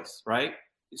over the place, right?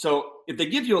 So if they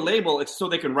give you a label, it's so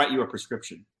they can write you a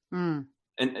prescription.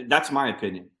 And that's my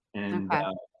opinion. And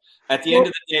at the end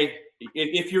of the day,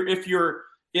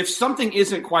 if something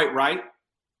isn't quite right,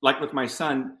 like with my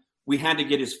son, we had to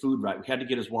get his food right. We had to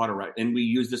get his water right. And we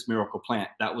used this miracle plant.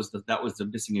 That was the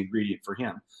missing ingredient for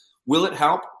him. Will it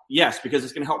help? Yes, because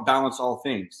it's going to help balance all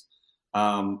things.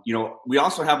 We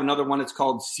also have another one that's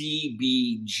called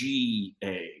CBGA.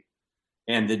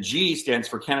 And the G stands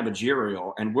for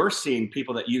cannabidiol. And we're seeing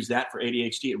people that use that for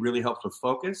ADHD. It really helps with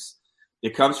focus.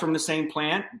 It comes from the same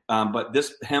plant, but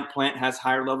this hemp plant has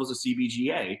higher levels of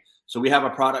CBGA. So we have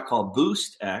a product called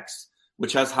Boost X,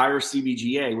 which has higher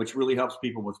CBGA, which really helps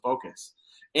people with focus.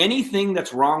 Anything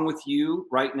that's wrong with you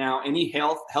right now, any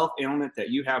health ailment that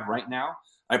you have right now,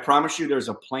 I promise you there's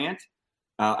a plant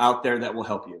out there that will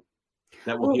help you.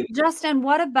 that will Well, heal. Justin,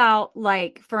 what about,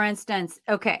 like, for instance,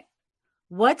 okay,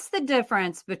 what's the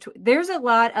difference between, there's a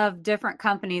lot of different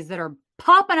companies that are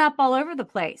popping up all over the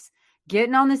place,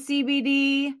 getting on the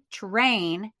CBD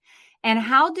train. And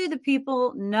how do the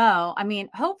people know? I mean,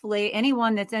 hopefully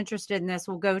anyone that's interested in this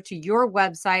will go to your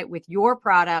website with your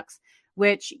products,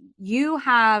 which you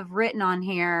have written on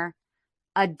here,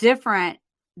 a different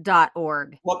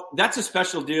 .org. Well, that's a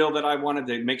special deal that I wanted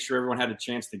to make sure everyone had a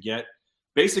chance to get.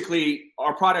 Basically,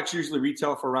 our products usually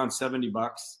retail for around $70.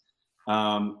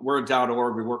 We're a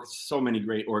 .org. We work with so many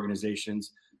great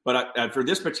organizations. But for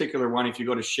this particular one, if you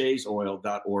go to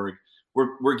shaysoil.org,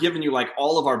 we're giving you like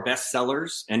all of our best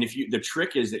sellers. And the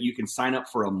trick is that you can sign up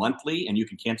for a monthly and you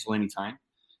can cancel anytime.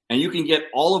 And you can get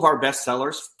all of our best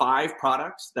sellers, 5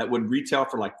 products that would retail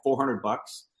for like $400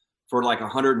 for like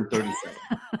 137.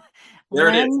 There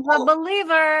it is. A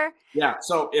believer. Yeah.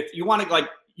 So if you want to, like,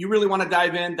 you really want to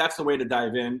dive in, that's the way to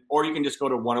dive in. Or you can just go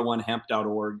to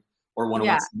 101hemp.org or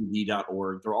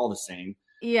 101cbd.org. They're all the same.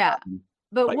 Yeah.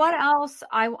 But what else?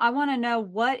 I want to know,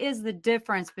 what is the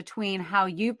difference between how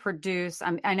you produce?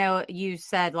 I know you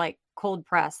said like cold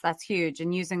press, that's huge,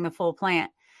 and using the full plant.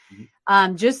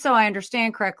 Mm-hmm. Just so I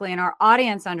understand correctly and our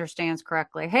audience understands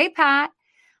correctly. Hey, Pat.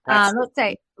 Let's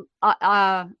say, wait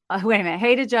a minute.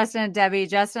 Hey to Justin and Debbie.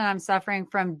 Justin, I'm suffering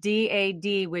from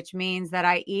DAD, which means that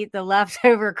I eat the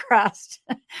leftover crust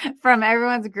from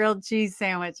everyone's grilled cheese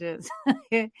sandwiches.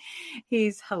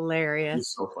 He's hilarious. He's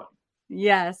so funny.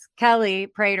 Yes. Kelly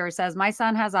Prater says, my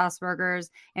son has Asperger's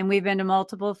and we've been to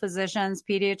multiple physicians,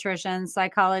 pediatricians,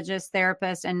 psychologists,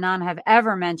 therapists, and none have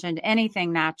ever mentioned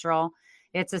anything natural.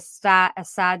 It's a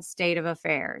sad state of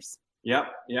affairs. Yep.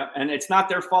 And it's not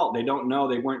their fault. They don't know.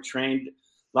 They weren't trained.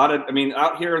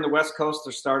 Out here in the West Coast,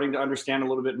 they're starting to understand a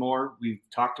little bit more. We've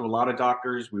talked to a lot of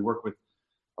doctors. We work with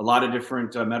a lot of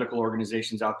different medical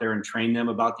organizations out there and train them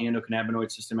about the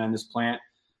endocannabinoid system and this plant.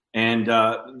 And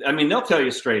they'll tell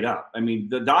you straight up. I mean,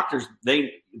 the doctors,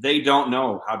 they don't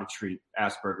know how to treat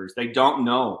Asperger's. They don't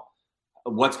know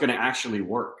what's going to actually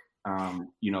work. And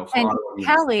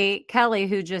Kelly,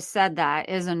 who just said that,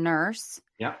 is a nurse.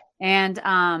 Yeah.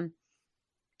 And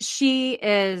she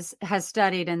has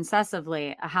studied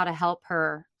incessantly how to help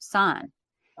her son.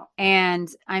 And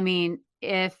I mean,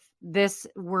 if this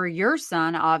were your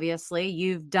son, obviously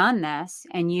you've done this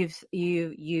and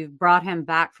you've brought him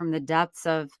back from the depths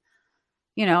of,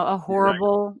 a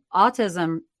horrible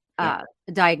autism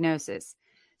diagnosis.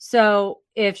 So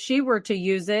if she were to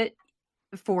use it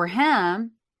for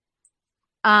him,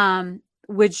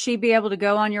 would she be able to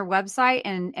go on your website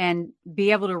and be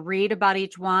able to read about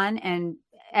each one and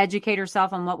educate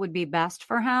herself on what would be best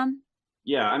for him?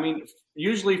 Yeah. I mean,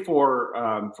 usually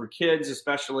for kids,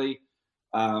 especially,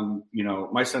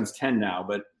 my son's 10 now,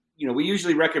 but we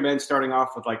usually recommend starting off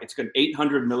with it's good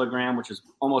 800 milligram, which is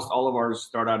almost all of ours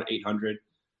start out at 800,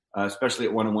 especially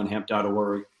at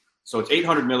 101hemp.org. So it's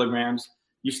 800 milligrams.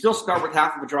 You still start with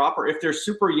half of a drop, or if they're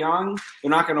super young, they're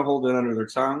not going to hold it under their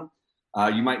tongue.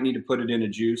 You might need to put it in a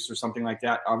juice or something like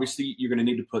that. Obviously, you're going to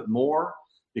need to put more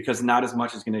because not as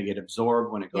much is going to get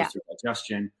absorbed when it goes through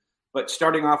digestion. But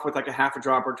starting off with a half a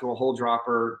dropper to a whole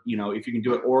dropper, if you can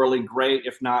do it orally, great.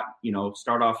 If not,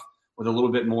 start off with a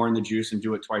little bit more in the juice and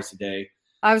do it twice a day.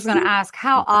 I was going to ask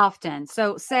how often.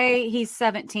 So say he's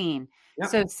 17. Yep.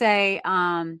 So say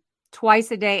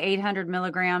twice a day, 800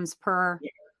 milligrams per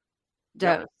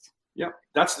dose. Yep.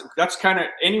 That's kind of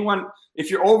anyone.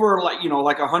 If you're over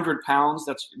 100 pounds,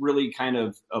 that's really kind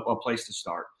of a place to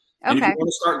start. And if you want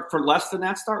to start for less than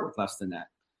that, start with less than that.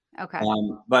 Okay.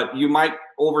 But you might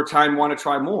over time want to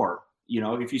try more.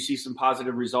 If you see some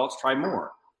positive results, try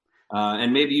more.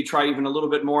 And maybe you try even a little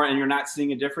bit more and you're not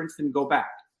seeing a difference, then go back.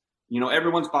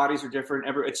 Everyone's bodies are different.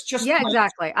 It's just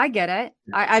exactly. I get it.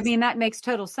 I mean, that makes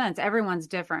total sense. Everyone's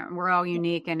different. We're all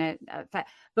unique in it.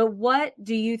 But what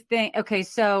do you think? Okay,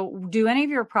 so do any of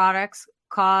your products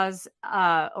cause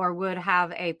or would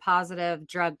have a positive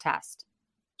drug test?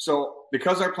 So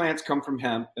because our plants come from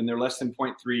hemp and they're less than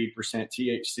 0.3%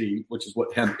 THC, which is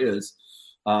what hemp is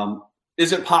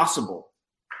it possible?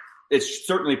 It's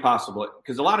certainly possible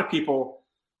because a lot of people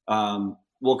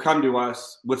will come to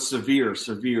us with severe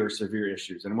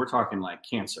issues. And we're talking like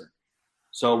cancer.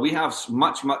 So we have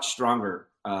much, much stronger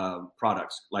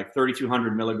products like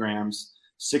 3,200 milligrams,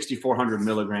 6,400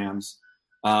 milligrams.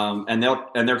 And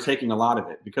they're taking a lot of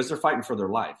it because they're fighting for their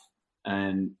life.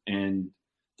 And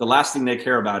the last thing they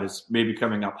care about is maybe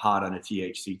coming up hot on a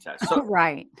THC test. So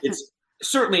right. It's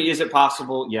certainly, is it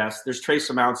possible? Yes. There's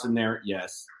trace amounts in there.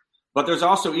 Yes. But there's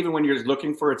also, even when you're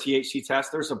looking for a THC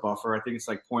test, there's a buffer. I think it's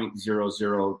like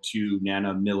 0.002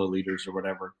 nanomilliliters or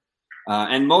whatever.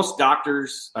 And most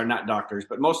doctors are not doctors,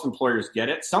 but most employers get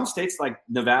it. Some states like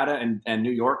Nevada and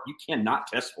New York, you cannot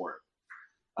test for it.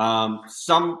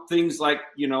 Some things like,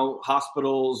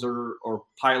 hospitals or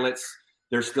pilots,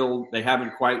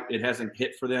 it hasn't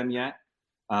hit for them yet.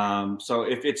 So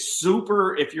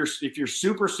if you're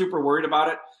super worried about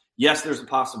it, yes, there's a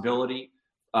possibility.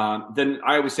 Then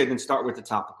I always say, then start with the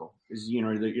topical, because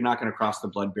you're not going to cross the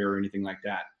blood barrier or anything like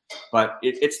that. But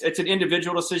it's an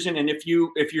individual decision, and if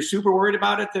you're super worried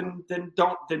about it, then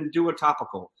do a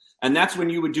topical, and that's when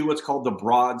you would do what's called the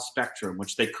broad spectrum,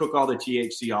 which they cook all the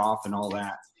THC off and all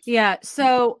that. Yeah.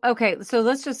 So so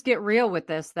let's just get real with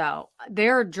this, though.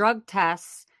 There are drug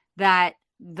tests that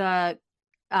that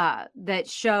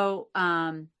show,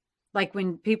 like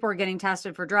when people are getting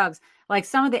tested for drugs, like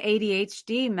some of the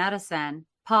ADHD medicine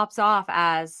pops off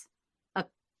as a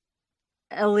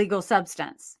illegal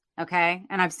substance. Okay.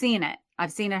 And I've seen it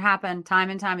happen time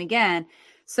and time again.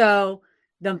 So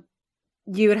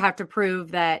you would have to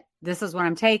prove that this is what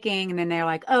I'm taking. And then they're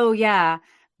like, oh yeah,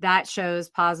 that shows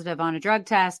positive on a drug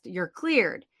test. You're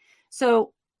cleared.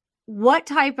 So what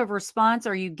type of response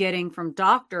are you getting from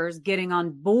doctors getting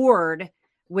on board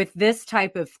with this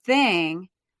type of thing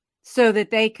so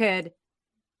that they could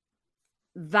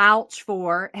vouch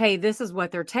for, hey, this is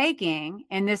what they're taking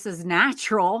and this is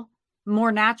natural,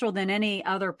 more natural than any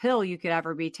other pill you could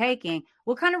ever be taking?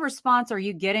 What kind of response are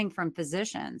you getting from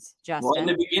physicians, Justin? Well, in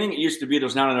the beginning, it used to be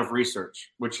there's not enough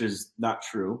research, which is not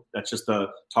true. That's just a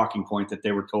talking point that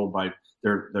they were told by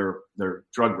their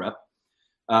drug rep.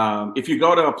 If you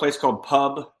go to a place called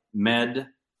PubMed.gov,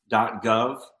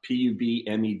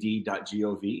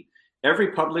 PubMed.gov,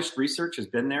 every published research has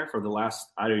been there for the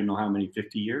last, I don't even know how many,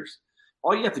 50 years.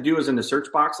 All you have to do is in the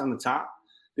search box on the top.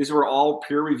 These were all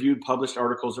peer-reviewed, published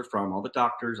articles are from. All the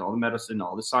doctors, all the medicine,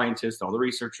 all the scientists, all the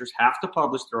researchers have to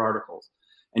publish their articles.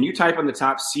 And you type on the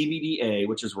top CBDA,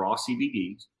 which is raw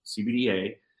CBD,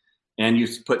 CBDA, and you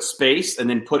put space and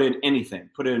then put in anything.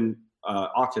 Put in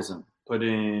autism, put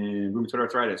in rheumatoid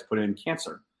arthritis, put in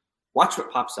cancer. Watch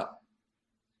what pops up.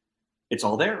 It's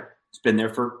all there. It's been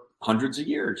there for hundreds of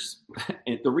years.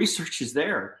 The research is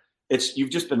there. You've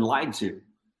just been lied to.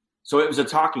 So it was a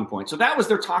talking point. So that was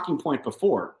their talking point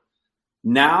before.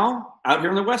 Now, out here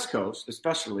on the West Coast,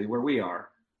 especially where we are,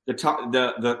 the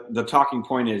talking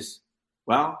point is,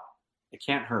 well, it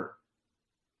can't hurt.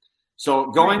 So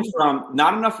going from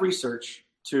not enough research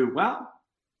to, well,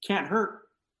 can't hurt.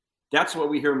 That's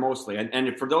what we hear mostly.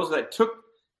 And for those that took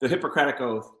the Hippocratic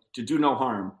Oath to do no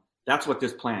harm, that's what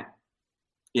this plant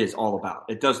is all about.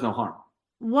 It does no harm.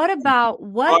 What about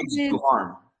drugs do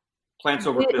harm? Plants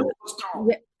over pills.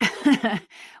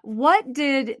 What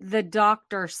did the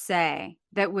doctor say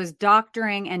that was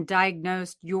doctoring and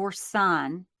diagnosed your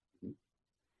son?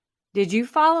 Did you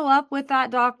follow up with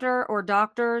that doctor or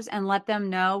doctors and let them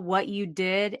know what you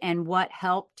did and what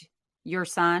helped your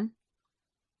son?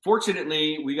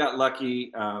 Fortunately, we got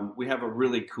lucky. We have a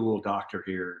really cool doctor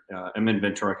here. I'm in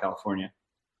Ventura, California,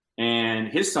 and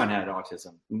his son had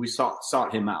autism, and we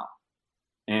sought him out.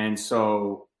 And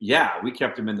so, yeah, we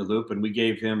kept him in the loop, and we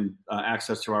gave him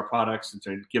access to our products and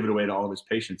to give it away to all of his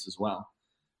patients as well.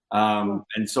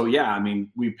 And so, yeah, I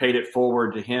mean, we paid it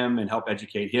forward to him and helped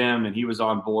educate him, and he was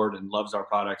on board and loves our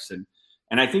products. And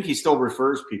I think he still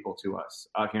refers people to us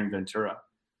out here in Ventura.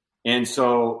 And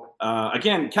so,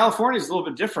 again, California is a little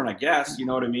bit different, I guess, you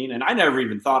know what I mean? And I never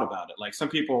even thought about it. Like some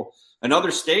people in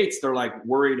other states, they're like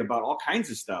worried about all kinds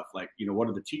of stuff. Like, what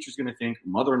are the teachers going to think?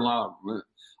 Mother-in-law.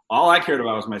 All I cared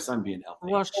about was my son being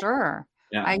healthy. Well, sure.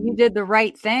 Yeah. You did the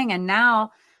right thing. And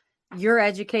now you're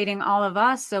educating all of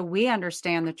us so we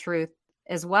understand the truth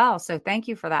as well. So thank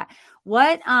you for that.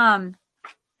 What,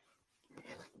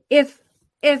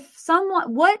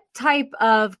 what type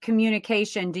of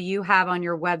communication do you have on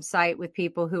your website with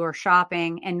people who are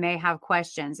shopping and may have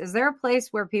questions? Is there a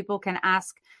place where people can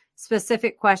ask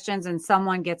specific questions and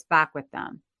someone gets back with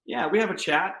them? Yeah, we have a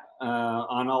chat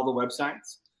on all the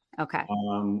websites. Okay.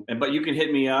 But you can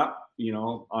hit me up,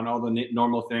 on all the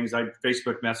normal things.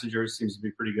 Facebook Messenger seems to be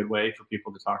a pretty good way for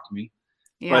people to talk to me.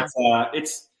 Yeah. But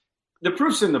it's the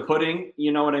proof's in the pudding.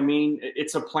 You know what I mean?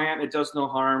 It's a plant. It does no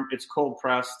harm. It's cold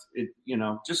pressed.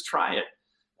 Just try it.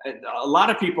 A lot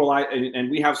of people,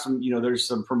 and we have some, there's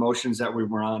some promotions that we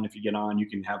were on. If you get on, you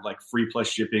can have like free plus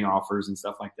shipping offers and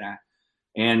stuff like that.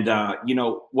 And that's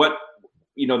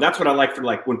what I like for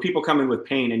like when people come in with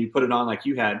pain and you put it on like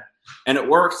you had, and it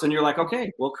works, and you're like,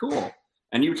 okay, well, cool.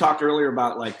 And you talked earlier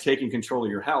about like taking control of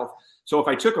your health. So if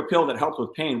I took a pill that helped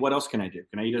with pain, what else can I do?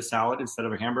 Can I eat a salad instead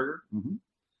of a hamburger? Mm-hmm.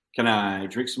 Can I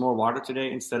drink some more water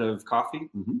today instead of coffee?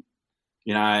 Mm-hmm.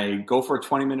 Can I go for a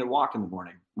 20-minute walk in the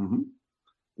morning? Mm-hmm.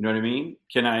 You know what I mean?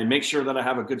 Can I make sure that I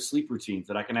have a good sleep routine,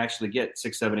 that I can actually get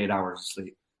 6, 7, 8 hours of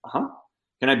sleep?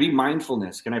 Can I be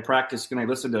mindfulness? Can I practice? Can I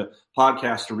listen to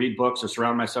podcasts or read books or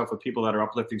surround myself with people that are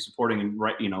uplifting, supporting,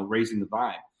 and raising the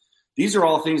vibe? These are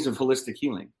all things of holistic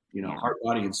healing, heart,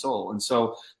 body, and soul. And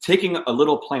so taking a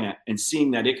little plant and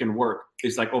seeing that it can work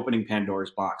is like opening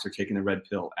Pandora's box or taking the red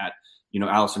pill at,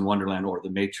 Alice in Wonderland or the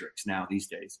Matrix now these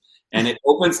days. And it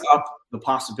opens up the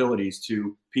possibilities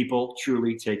to people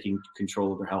truly taking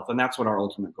control of their health. And that's what our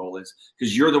ultimate goal is,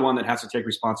 because you're the one that has to take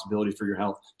responsibility for your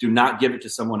health. Do not give it to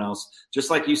someone else. Just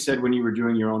like you said when you were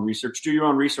doing your own research, do your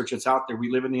own research. It's out there. We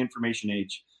live in the information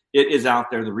age. It is out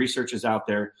there. The research is out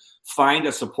there. Find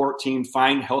a support team.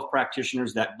 Find health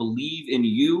practitioners that believe in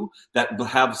you, that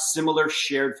have similar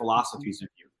shared philosophies of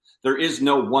you. There is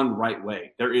no one right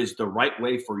way. There is the right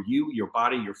way for you, your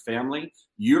body, your family.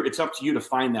 It's up to you to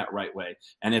find that right way.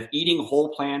 And if eating whole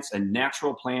plants and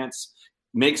natural plants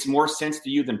makes more sense to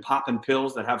you than popping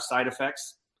pills that have side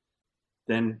effects,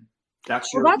 then that's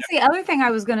the other thing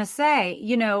I was going to say.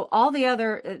 All the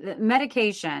other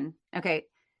medication, okay,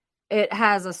 it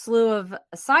has a slew of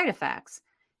side effects.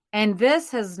 And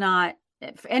this has not,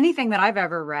 anything that I've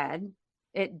ever read,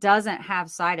 it doesn't have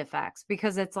side effects,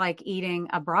 because it's like eating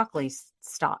a broccoli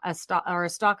stalk or a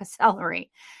stalk of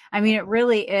celery. I mean, it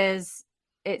really is.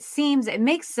 It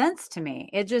makes sense to me.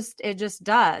 It just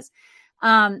does.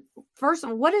 First of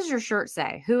all, what does your shirt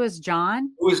say? Who is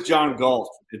John? Who is John Galt?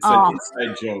 It's an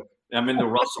inside joke. I'm in the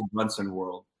Russell Brunson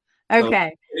world. Okay. So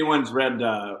if anyone's read,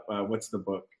 what's the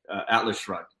book? Atlas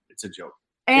Shrugged. It's a joke.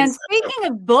 And speaking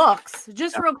of books,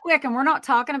 just real quick, and we're not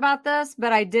talking about this,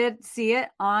 but I did see it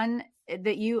on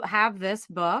that you have this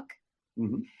book,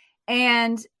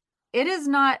 and it is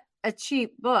not a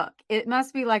cheap book. It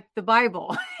must be like the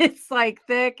Bible. It's like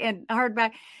thick and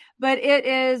hardback, but it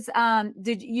is.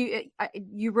 Did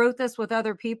you wrote this with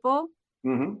other people?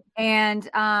 And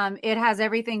it has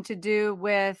everything to do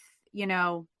with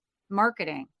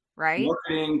marketing, right?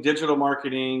 Marketing, digital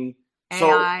marketing,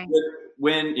 AI. So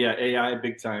AI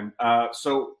big time.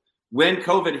 So when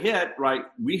COVID hit, right,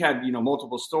 we had,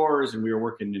 multiple stores and we were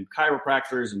working in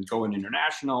chiropractors and going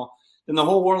international, then the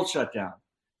whole world shut down.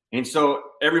 And so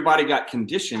everybody got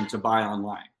conditioned to buy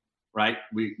online, right?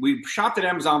 We shopped at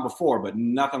Amazon before, but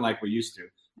nothing like we used to.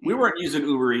 We weren't using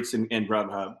Uber Eats and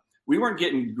Grubhub. We weren't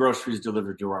getting groceries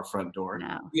delivered to our front door.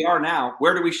 No. We are now.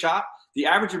 Where do we shop? The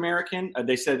average American,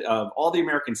 they said of all the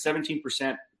Americans,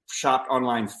 17% shopped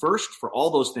online first for all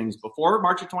those things before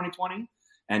March of 2020.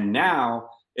 And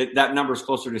now that number is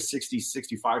closer to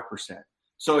 65%.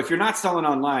 So if you're not selling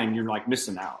online, you're like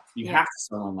missing out. You have to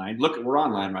sell online. Look, we're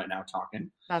online right now talking.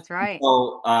 That's right.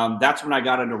 So that's when I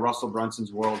got into Russell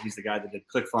Brunson's world. He's the guy that did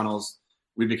ClickFunnels.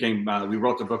 We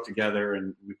wrote the book together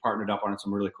and we partnered up on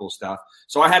some really cool stuff.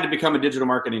 So I had to become a digital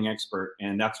marketing expert.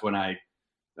 And that's when I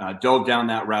dove down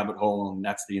that rabbit hole. And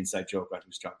that's the inside joke about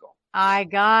Who's John Galt. I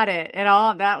got it.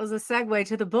 That was a segue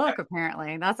to the book,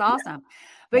 apparently. That's awesome.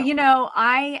 But,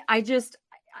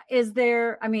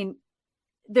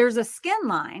 there's a skin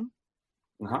line.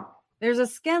 There's a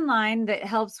skin line that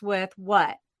helps with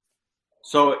what?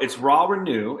 So it's Raw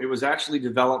Renew. It was actually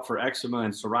developed for eczema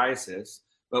and psoriasis,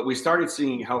 but we started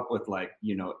seeing help with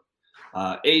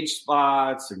age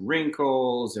spots and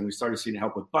wrinkles, and we started seeing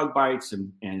help with bug bites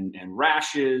and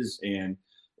rashes and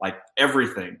like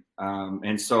everything.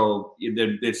 And so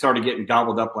it started getting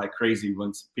gobbled up like crazy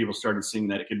once people started seeing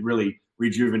that it could really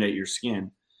rejuvenate your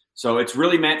skin. So it's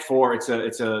really meant for, it's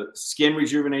a skin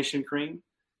rejuvenation cream.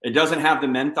 It doesn't have the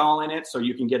menthol in it, so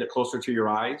you can get it closer to your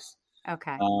eyes.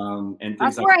 Okay. And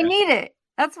that's where I need it.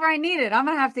 That's where I need it. I'm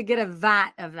going to have to get a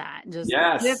vat of that. Just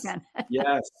dipping.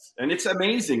 Yes. And it's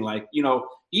amazing. Like,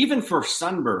 even for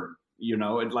sunburn,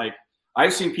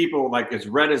 I've seen people like as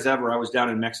red as ever. I was down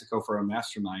in Mexico for a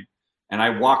mastermind and I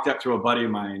walked up to a buddy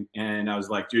of mine and I was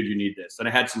like, dude, you need this. And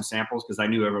I had some samples because I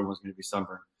knew everyone was going to be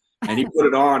sunburned. And he put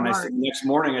it on. And I said, the next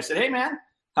morning, I said, hey, man,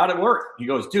 how'd it work? He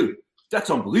goes, dude, that's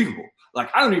unbelievable.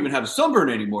 Like, I don't even have a sunburn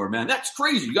anymore, man. That's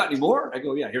crazy. You got any more? I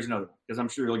go, yeah, here's another one because I'm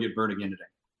sure you'll get burned again today.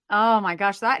 Oh, my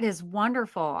gosh. That is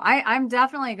wonderful. I'm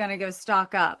definitely going to go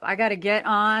stock up. I got to get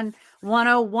on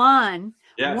 101.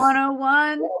 Yes.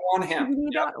 101. 101 Hemp.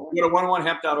 Yeah. Go to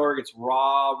 101hemp.org. It's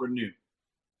Raw Renew.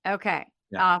 Okay.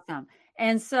 Yeah. Awesome.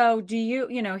 And so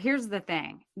here's the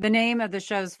thing. The name of the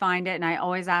show's Find It. And I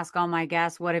always ask all my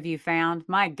guests, what have you found?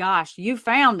 My gosh, you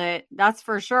found it. That's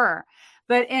for sure.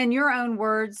 But in your own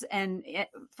words,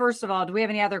 first of all, do we have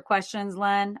any other questions,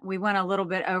 Len? We went a little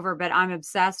bit over, but I'm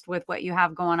obsessed with what you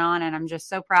have going on. And I'm just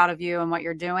so proud of you and what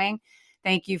you're doing.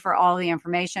 Thank you for all the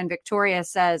information. Victoria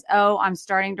says, oh, I'm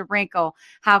starting to wrinkle.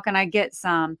 How can I get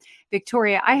some?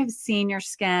 Victoria, I have seen your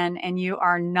skin and you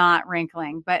are not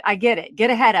wrinkling, but I get it. Get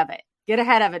ahead of it. Get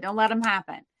ahead of it. Don't let them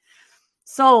happen.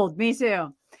 Sold. Me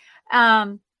too.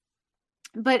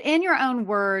 But in your own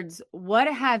words, what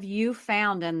have you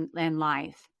found in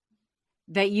life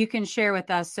that you can share with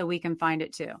us so we can find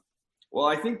it too? Well,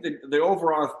 I think the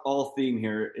overall theme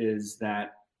here is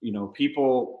that,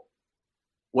 people,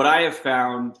 what I have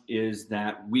found is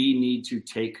that we need to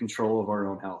take control of our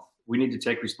own health. We need to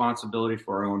take responsibility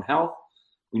for our own health.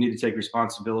 We need to take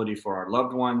responsibility for our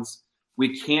loved ones.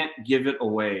 We can't give it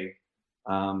away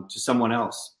to someone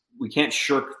else. We can't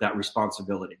shirk that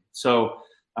responsibility. So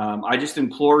I just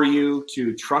implore you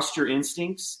to trust your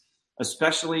instincts,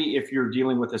 especially if you're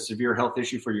dealing with a severe health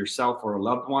issue for yourself or a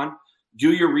loved one.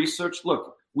 Do your research.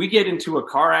 Look, we get into a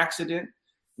car accident,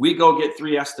 we go get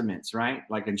 3 estimates, right?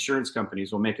 Like insurance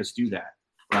companies will make us do that,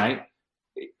 right?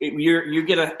 You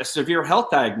get a severe health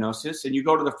diagnosis and you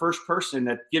go to the first person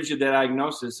that gives you the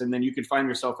diagnosis, and then you could find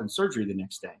yourself in surgery the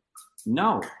next day.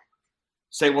 No.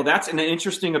 Say, well, that's an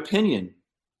interesting opinion.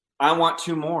 I want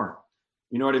 2 more.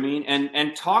 You know what I mean?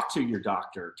 And talk to your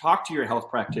doctor, talk to your health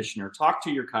practitioner, talk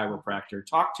to your chiropractor,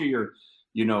 talk to your,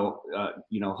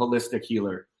 holistic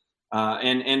healer,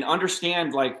 and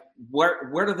understand like where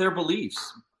are their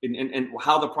beliefs and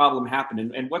how the problem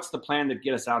happened and what's the plan to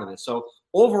get us out of this. So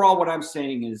overall, what I'm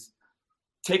saying is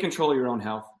take control of your own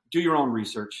health, do your own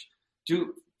research,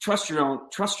 trust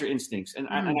your instincts. And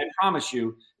I promise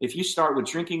you, if you start with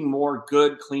drinking more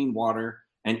good, clean water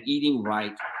and eating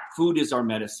right, food is our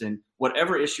medicine.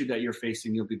 Whatever issue that you're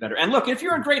facing, you'll be better. And look, if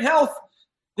you're in great health,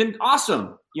 then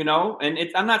awesome, and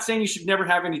I'm not saying you should never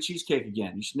have any cheesecake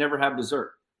again. You should never have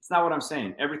dessert. It's not what I'm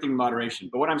saying. Everything in moderation.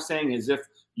 But what I'm saying is if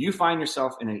you find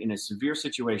yourself in a severe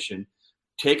situation,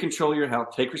 take control of your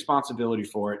health, take responsibility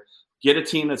for it, get a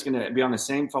team that's going to be on the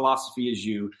same philosophy as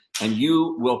you, and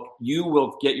you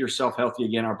will get yourself healthy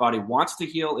again. Our body wants to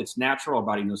heal. It's natural. Our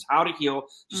body knows how to heal.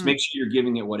 Just make sure you're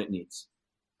giving it what it needs.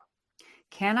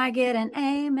 Can I get an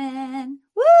amen?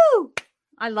 Woo!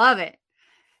 I love it.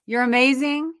 You're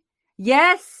amazing.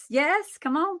 Yes.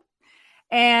 Come on.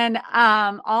 And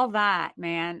all that,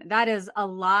 man, that is a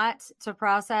lot to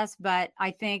process. But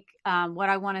I think what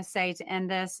I want to say to end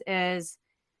this is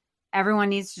everyone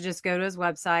needs to just go to his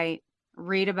website,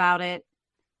 read about it,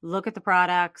 look at the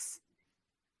products.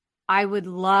 I would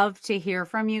love to hear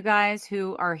from you guys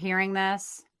who are hearing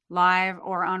this live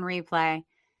or on replay.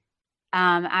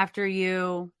 After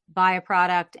you buy a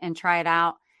product and try it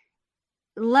out,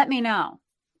 let me know,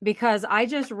 because I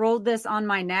just rolled this on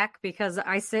my neck because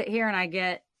I sit here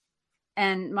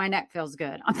and my neck feels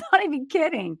good. I'm not even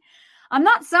kidding. I'm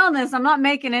not selling this. I'm not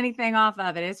making anything off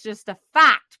of it. It's just a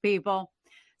fact, people.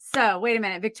 So wait a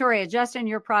minute, Victoria, Justin,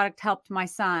 your product helped my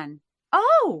son.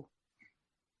 Oh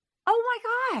my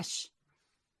gosh.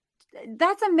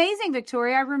 That's amazing,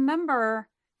 Victoria. I remember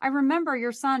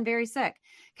your son very sick.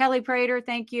 Kelly Prater,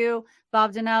 thank you.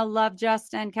 Bob Donnell, love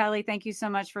Justin. Kelly, thank you so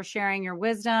much for sharing your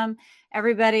wisdom.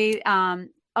 Everybody,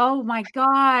 oh my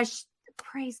gosh,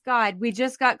 praise God. We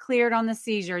just got cleared on the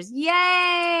seizures.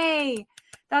 Yay!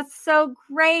 That's so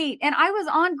great. And I was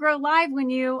on Grow Live when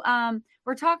you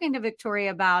were talking to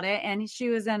Victoria about it, and she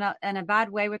was in a bad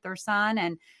way with her son,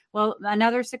 and well,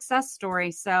 another success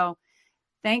story. So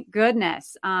thank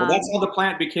goodness. Well, that's how the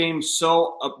plant became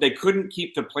so they couldn't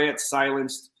keep the plant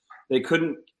silenced. They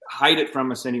couldn't hide it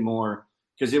from us anymore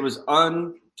because it was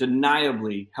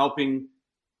undeniably helping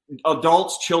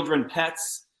adults, children,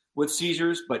 pets with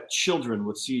seizures, but children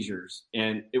with seizures.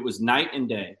 And it was night and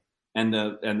day. And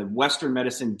the Western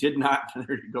medicine did not,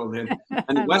 there you go then.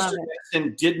 And the Western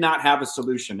medicine did not have a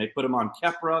solution. They put them on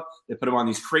Keppra. They put them on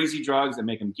these crazy drugs that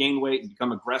make them gain weight and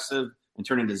become aggressive and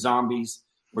turn into zombies,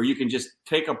 where you can just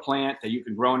take a plant that you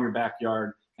can grow in your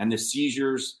backyard and the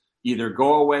seizures either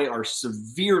go away or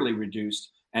severely reduced.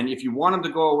 And if you want them to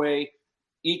go away,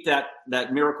 eat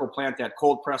that miracle plant, that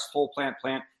cold pressed whole plant,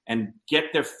 and get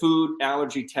their food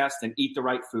allergy test and eat the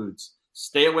right foods.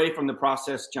 Stay away from the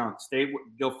processed junk.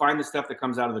 Go find the stuff that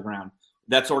comes out of the ground.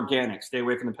 That's organic. Stay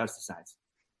away from the pesticides.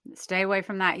 Stay away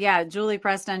from that. Yeah. Julie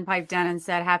Preston piped in and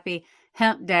said, happy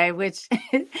Hemp Day, which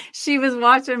she was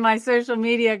watching my social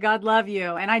media. God love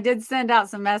you. And I did send out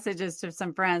some messages to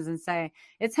some friends and say,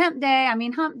 it's Hemp Day. I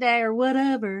mean, Hump Day or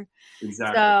whatever.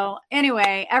 Exactly. So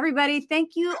anyway, everybody,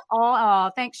 thank you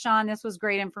all. Thanks, Sean. This was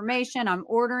great information. I'm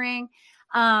ordering.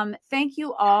 Thank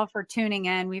you all for tuning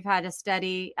in. We've had a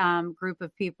steady group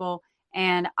of people,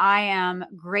 and I am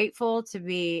grateful to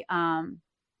be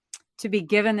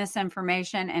given this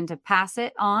information and to pass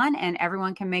it on, and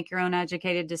everyone can make your own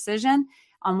educated decision.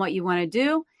 on what you want to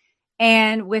do.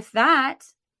 And with that,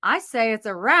 I say it's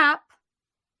a wrap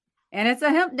and it's a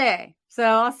hemp day. So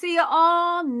I'll see you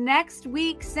all next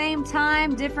week, same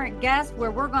time, different guest, where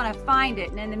we're going to find it.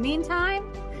 And in the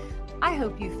meantime, I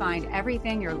hope you find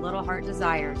everything your little heart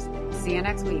desires. See you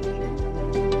next week.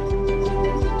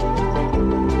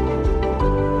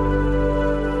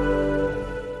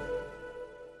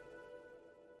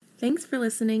 Thanks for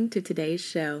listening to today's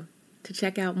show. To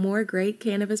check out more great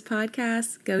cannabis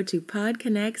podcasts, go to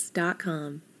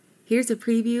podconnects.com. Here's a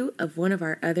preview of one of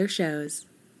our other shows.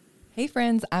 Hey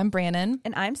friends, I'm Brannon.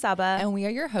 And I'm Saba. And we are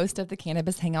your host of the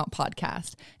Cannabis Hangout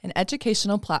podcast, an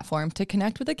educational platform to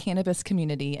connect with the cannabis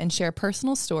community and share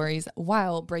personal stories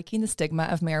while breaking the stigma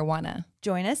of marijuana.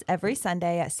 Join us every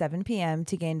Sunday at 7 p.m.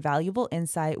 to gain valuable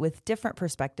insight with different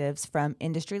perspectives from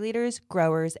industry leaders,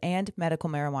 growers, and medical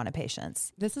marijuana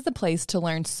patients. This is a place to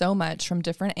learn so much from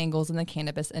different angles in the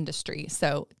cannabis industry.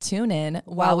 So tune in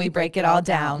while we break it all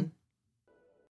down.